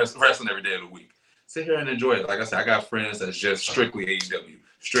wrestling every day of the week. Sit here and enjoy it. Like I said, I got friends that's just strictly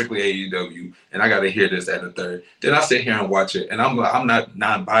AEW, and I got to hear this at the third. Then I sit here and watch it, and I'm not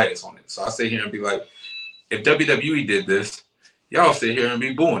non-biased on it. So I sit here and be like, if WWE did this, y'all sit here and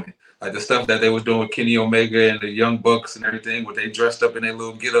be booing it. Like the stuff that they was doing with Kenny Omega and the Young Bucks and everything, where they dressed up in their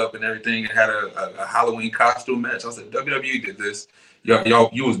little get up and everything and had a Halloween costume match. I said, WWE did this. Y'all,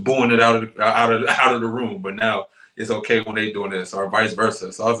 you was booing it out of the room, but now it's okay when they doing this, or vice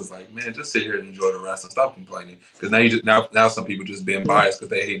versa. So I was just like, man, just sit here and enjoy the wrestling. Stop complaining, because now some people just being biased because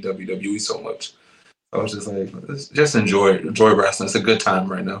they hate WWE so much. So I was just like, just enjoy wrestling. It's a good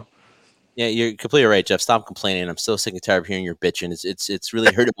time right now. Yeah, you're completely right, Jeff. Stop complaining. I'm so sick and tired of hearing your bitching. It's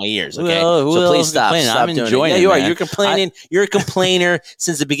really hurting my ears. Okay, so please stop. I'm enjoying it. Yeah, you are. Man. You're complaining. You're a complainer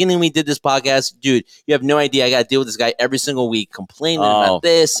since the beginning. We did this podcast, dude. You have no idea. I got to deal with this guy every single week, complaining about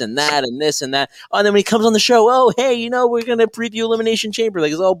this and that and this and that. Oh, and then when he comes on the show, oh, hey, we're gonna preview Elimination Chamber.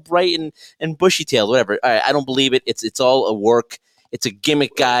 Like, it's all bright and bushy tailed, whatever. All right, I don't believe it. It's all a work. It's a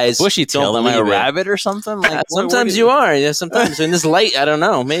gimmick, guys. Bushy tail? Am I a rabbit or something? Like, sometimes you are. Yeah, sometimes in this light, I don't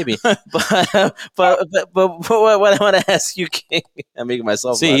know, maybe. But what I want to ask you, King, I'm making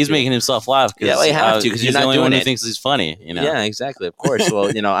myself. See, he's making himself laugh. Yeah, well, you have to, because you're not the only doing one it. Who thinks he's funny. Yeah, exactly. Of course. Well,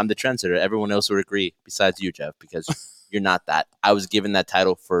 I'm the trendsetter. Everyone else would agree, besides you, Jeff, because you're not that. I was given that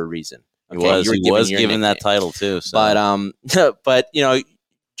title for a reason. Okay? He was given that title too. So. But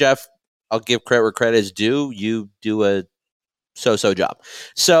Jeff, I'll give credit where credit is due. You do a so job.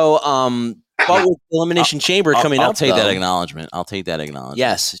 So, but with Elimination Chamber coming up, I'll take that acknowledgement.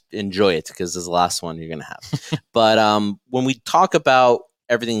 Yes, enjoy it, because this is the last one you're gonna have. But when we talk about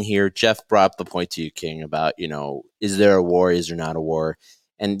everything here, Jeff brought up the point to you, King, about is there a war? Is there not a war?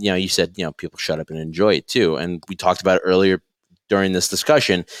 And you said people shut up and enjoy it too. And we talked about it earlier. during this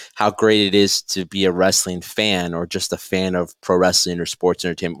discussion how great it is to be a wrestling fan or just a fan of pro wrestling or sports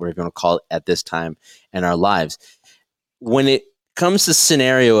entertainment, whatever you want to call it at this time in our lives. When it comes to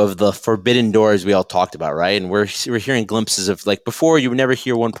scenario of the forbidden doors we all talked about, right? And we're hearing glimpses of, like, before you would never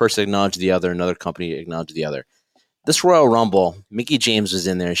hear one person acknowledge the other, another company acknowledge the other. This Royal Rumble, Mickie James was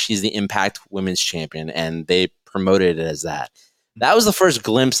in there. She's the Impact Women's Champion, and they promoted it as that. That was the first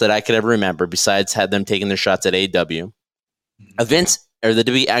glimpse that I could ever remember, besides had them taking their shots at AEW. Vince, or the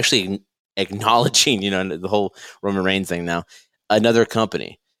WWE actually acknowledging, the whole Roman Reigns thing now, another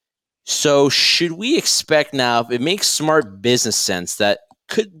company. So should we expect now, if it makes smart business sense, that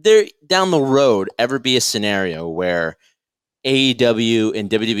could there down the road ever be a scenario where AEW and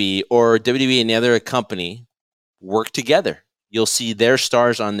WWE or WWE and the other company work together? You'll see their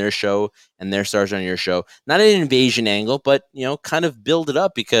stars on their show and their stars on your show. Not an invasion angle, but kind of build it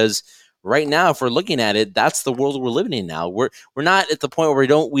up, because right now, if we're looking at it, that's the world we're living in now. We're not at the point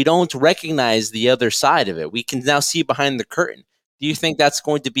where we don't recognize the other side of it. We can now see behind the curtain. Do you think that's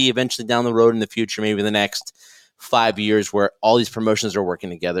going to be eventually down the road in the future, maybe the next 5 years, where all these promotions are working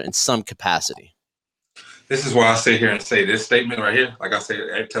together in some capacity? This is why I sit here and say this statement right here. Like I said,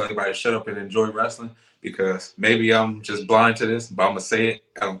 I tell everybody to shut up and enjoy wrestling, because maybe I'm just blind to this, but I'm going to say it.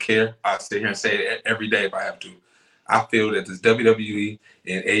 I don't care. I sit here and say it every day if I have to. I feel that this WWE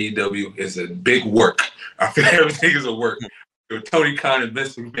and AEW is a big work. I feel everything is a work. Tony Khan and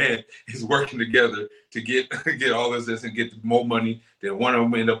Vince McMahon is working together to get all of this and get more money than one of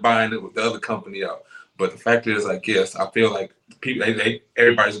them end up buying it with the other company out. But the fact is, like, yes, I feel like people,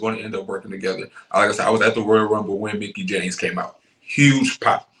 everybody's going to end up working together. Like I said, I was at the Royal Rumble when Mickie James came out. Huge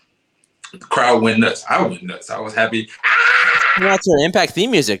pop. The crowd went nuts. I went nuts. I was happy. That's her Impact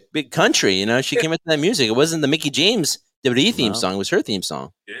theme music, big country. She came into that music. It wasn't the Mickie James WWE theme song. It was her theme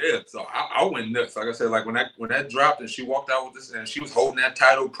song. Yeah, so I went nuts. Like I said, like when that dropped and she walked out with this and she was holding that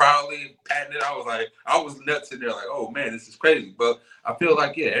title proudly, patting it, I was nuts in there. Like, oh man, this is crazy. But I feel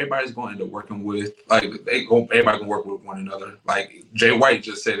like, yeah, everybody's going to end up working with, like, everybody can work with one another. Like Jay White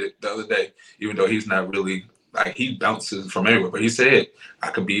just said it the other day, even though he's not really, like, he bounces from everywhere, but he said I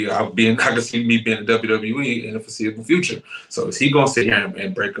could see me being in WWE in the foreseeable future. So is he gonna sit here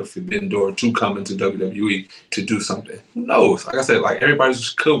and break a forbidden door to come into WWE to do something? Who knows? Like I said, like, everybody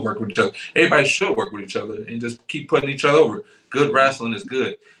could work with each other. Everybody should work with each other and just keep putting each other over. Good wrestling is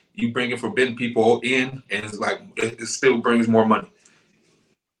good. You bring in forbidden people in, and it's like it still brings more money,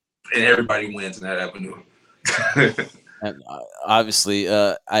 and everybody wins in that avenue. And obviously,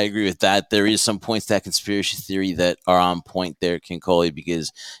 I agree with that. There is some points to that conspiracy theory that are on point there, King Coley,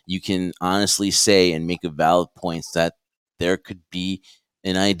 because you can honestly say and make a valid point that there could be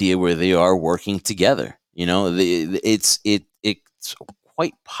an idea where they are working together. It's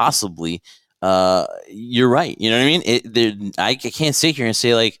quite possibly. You're right. You know what I mean? I can't sit here and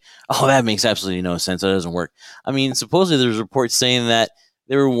say, like, oh, that makes absolutely no sense. That doesn't work. I mean, supposedly there's reports saying that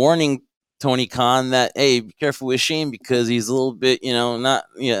they were warning Tony Khan that, hey, be careful with Shane because he's a little bit,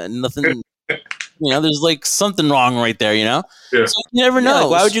 nothing, there's like something wrong right there, Yeah. So you never know. Like,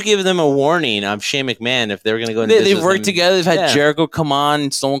 why would you give them a warning on Shane McMahon if they were going to go? They've worked together. They've had Jericho come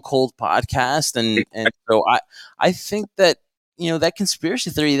on Stone Cold podcast, and so I think that that conspiracy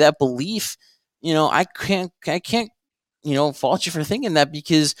theory, that belief, I can't fault you for thinking that,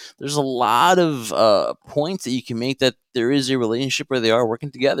 because there's a lot of points that you can make that there is a relationship where they are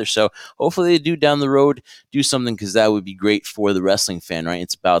working together. So hopefully they do down the road do something, because that would be great for the wrestling fan, right?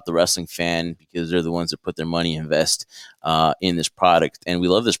 It's about the wrestling fan, because they're the ones that put their money, invest in this product. And we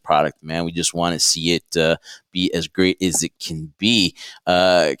love this product, man. We just want to see it be as great as it can be.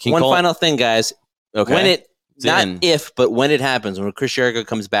 Final thing, guys. Okay. When it happens, when Chris Jericho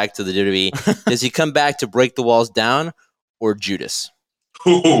comes back to the WWE, does he come back to break the walls down or Judas?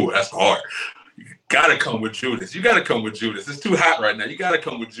 Ooh, that's hard. You gotta come with Judas. It's too hot right now. You gotta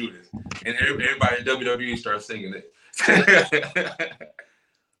come with Judas. And everybody in WWE starts singing it.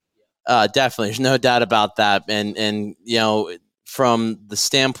 Definitely. There's no doubt about that. And from the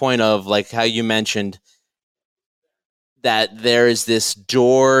standpoint of, like, how you mentioned that there is this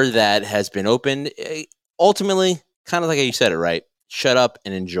door that has been opened, ultimately, kind of like how you said it, right? Shut up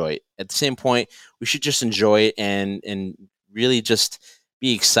and enjoy it. At the same point, we should just enjoy it and really just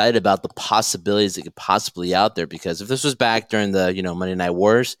be excited about the possibilities that could possibly be out there. Because if this was back during the Monday Night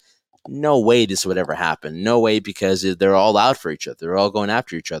Wars, no way this would ever happen. No way, because they're all out for each other. They're all going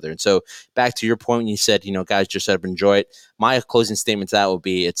after each other. And so back to your point when you said, guys, just shut up and enjoy it. My closing statement to that would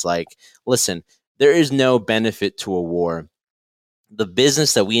be, it's like, listen, there is no benefit to a war. The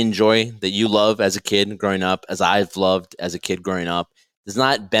business that we enjoy, that you love as a kid growing up, as I've loved as a kid growing up, does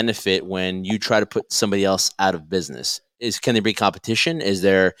not benefit when you try to put somebody else out of business. can there be competition? Is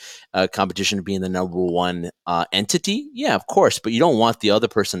there competition to being the number one entity? Yeah, of course. But you don't want the other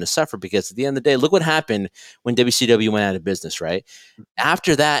person to suffer, because at the end of the day, look what happened when WCW went out of business, right?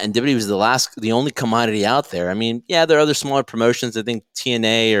 After that, and WWE was the only commodity out there. I mean, yeah, there are other smaller promotions. I think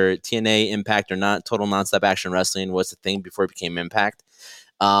TNA Impact or not, Total Nonstop Action Wrestling was the thing before it became Impact.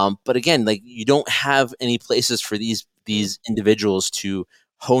 But again, like, you don't have any places for these individuals to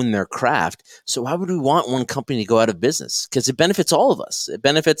hone their craft. So why would we want one company to go out of business? Because it benefits all of us. It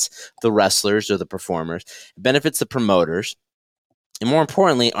benefits the wrestlers or the performers. It benefits the promoters. And more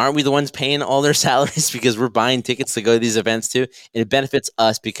importantly, aren't we the ones paying all their salaries because we're buying tickets to go to these events too? And it benefits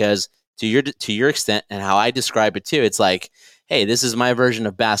us because to your extent, and how I describe it too, it's like, hey, this is my version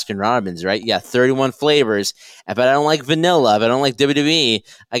of Baskin Robbins, right? Yeah, 31 flavors. If I don't like vanilla, if I don't like WWE,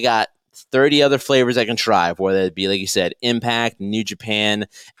 I got 30 other flavors I can try, whether it be, like you said, Impact, New Japan,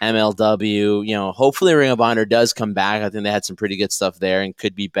 MLW. Hopefully Ring of Honor does come back. I think they had some pretty good stuff there and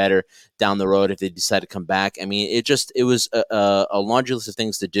could be better down the road if they decide to come back. I mean, it was a laundry list of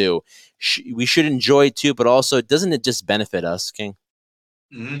things to do. We should enjoy it too, but also, doesn't it just benefit us, King?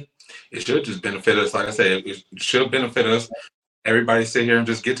 Mm-hmm. It should just benefit us. Like I said, it should benefit us. Everybody sit here and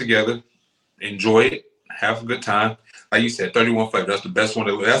just get together, enjoy it, have a good time. Like you said, 31 flavors. That's the best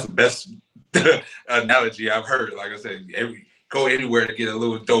one. That's the best analogy I've heard. Like I said, go anywhere to get a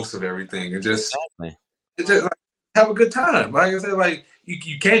little dose of everything and just like, have a good time. Like I said, like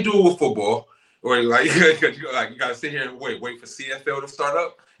you can't do it with football, or like you gotta sit here and wait for CFL to start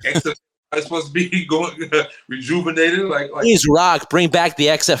up. I'm supposed to be going rejuvenated. Like please, Rock, bring back the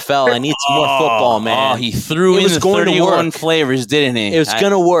XFL. I need some more football, man. He threw in the 31 flavors, didn't he? It was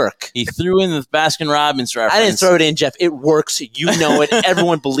going to work. He threw in the Baskin Robbins reference. I didn't throw it in, Jeff. It works. You know it.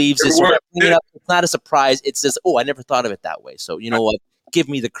 Everyone believes it. So it's not a surprise. It's just, I never thought of it that way. So you know what? Give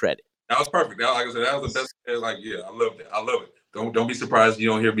me the credit. That was perfect. Like I said, that was the best. Like, yeah, I loved it. I love it. Don't be surprised if you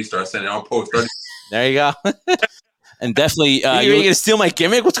don't hear me start saying it on post. There you go. And definitely, you're going to steal my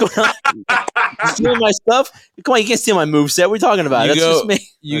gimmick? What's going on? You stealing my stuff? Come on, you can't steal my moveset. What are you talking about? That's just me.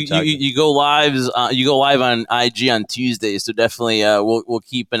 You go live on IG on Tuesday, so definitely we'll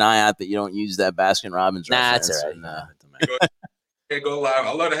keep an eye out that you don't use that Baskin Robbins reference. That's all right. Go live.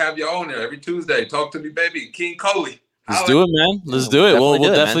 I love to have you on there every Tuesday. Talk to me, baby. King Coley. Let's do it, man. Let's do it. We'll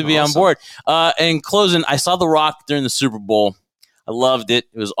definitely be on board. And closing, I saw The Rock during the Super Bowl. I loved it.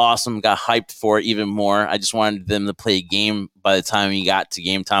 It was awesome. Got hyped for it even more. I just wanted them to play a game. By the time we got to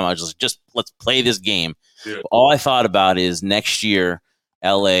game time, I was just let's play this game. Yeah. All I thought about is next year,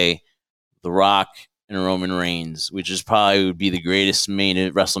 LA, The Rock and Roman Reigns, which is probably would be the greatest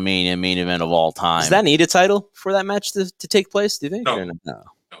WrestleMania main event of all time. Does that need a title for that match to take place, do you think?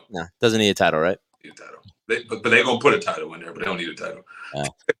 No. Doesn't need a title, right? Need a title. But they're going to put a title in there, but they don't need a title.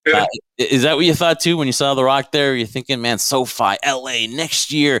 Is that what you thought, too, when you saw The Rock there? You're thinking, man, SoFi, LA,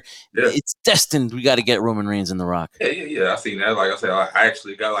 next year, it's destined. We got to get Roman Reigns and The Rock. Yeah. I seen that. Like I said, I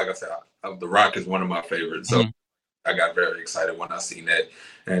actually got, The Rock is one of my favorites. So I got very excited when I seen that.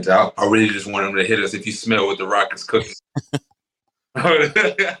 And I really just want him to hit us if you smell what The Rock is cooking.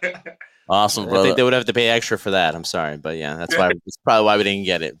 Awesome, brother. I think they would have to pay extra for that. I'm sorry. But, yeah, that's probably why we didn't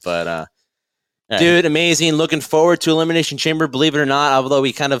get it. But, dude, amazing. Looking forward to Elimination Chamber, believe it or not, although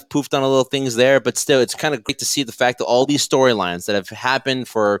we kind of poofed on a little things there. But still, it's kind of great to see the fact that all these storylines that have happened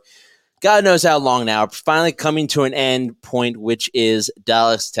for God knows how long now are finally coming to an end point, which is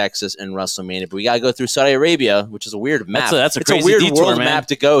Dallas, Texas, and WrestleMania. But we got to go through Saudi Arabia, which is a weird map. That's a crazy weird detour, world map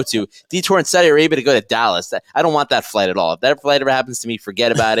to go to. Detour in Saudi Arabia to go to Dallas. I don't want that flight at all. If that flight ever happens to me,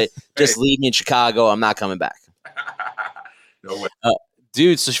 forget about it. Just leave me in Chicago. I'm not coming back. No way.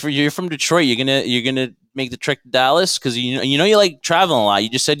 Dude, so you're from Detroit. You're gonna make the trek to Dallas because you like traveling a lot. You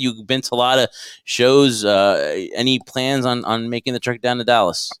just said you've been to a lot of shows. Any plans on making the trek down to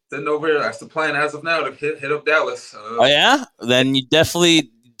Dallas? Sitting over here, that's the plan as of now to hit up Dallas. Oh yeah, then you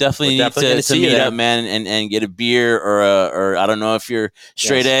definitely need to meet up, man, and get a beer or I don't know if you're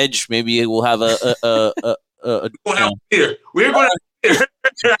straight edge. Maybe we'll have a beer. We're going to.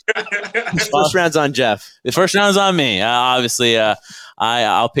 First round's on Jeff. The first round's on me. Obviously,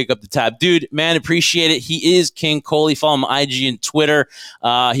 I'll pick up the tab. Dude, man, appreciate it. He is King Coley. Follow him on IG and Twitter.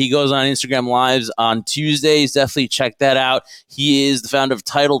 He goes on Instagram Lives on Tuesdays. Definitely check that out. He is the founder of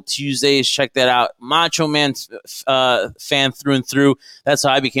Title Tuesdays. Check that out. Macho Man fan through and through. That's how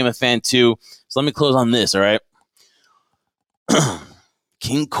I became a fan too. So let me close on this, all right?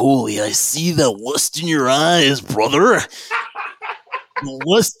 King Coley, I see the lust in your eyes, brother.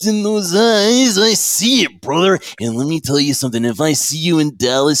 Lust in those eyes, I see it, brother. And let me tell you something. If I see you in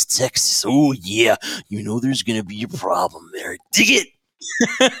Dallas, Texas, oh yeah, there's gonna be a problem there. Dig it.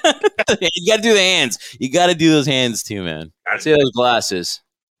 You got to do the hands. You got to do those hands too, man. See those glasses.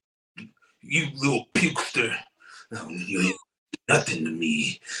 You little pukester. You ain't nothing to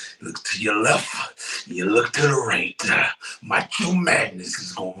me. Look to your left. You look to the right. Macho Madness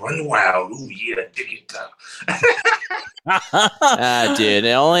is going to run wild. Ooh, yeah, dig it. Dude,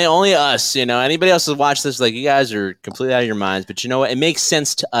 only us. Anybody else who watch this, like, you guys are completely out of your minds. But you know what? It makes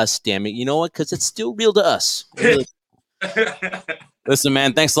sense to us, damn it. You know what? Because it's still real to us. Listen,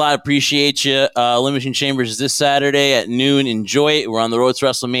 man, thanks a lot. Appreciate you. Elimination Chambers is this Saturday at noon. Enjoy it. We're on the road to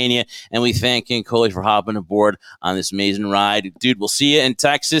WrestleMania, and we thank King Coley for hopping aboard on this amazing ride. Dude, we'll see you in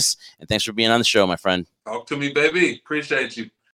Texas, and thanks for being on the show, my friend. Talk to me, baby. Appreciate you.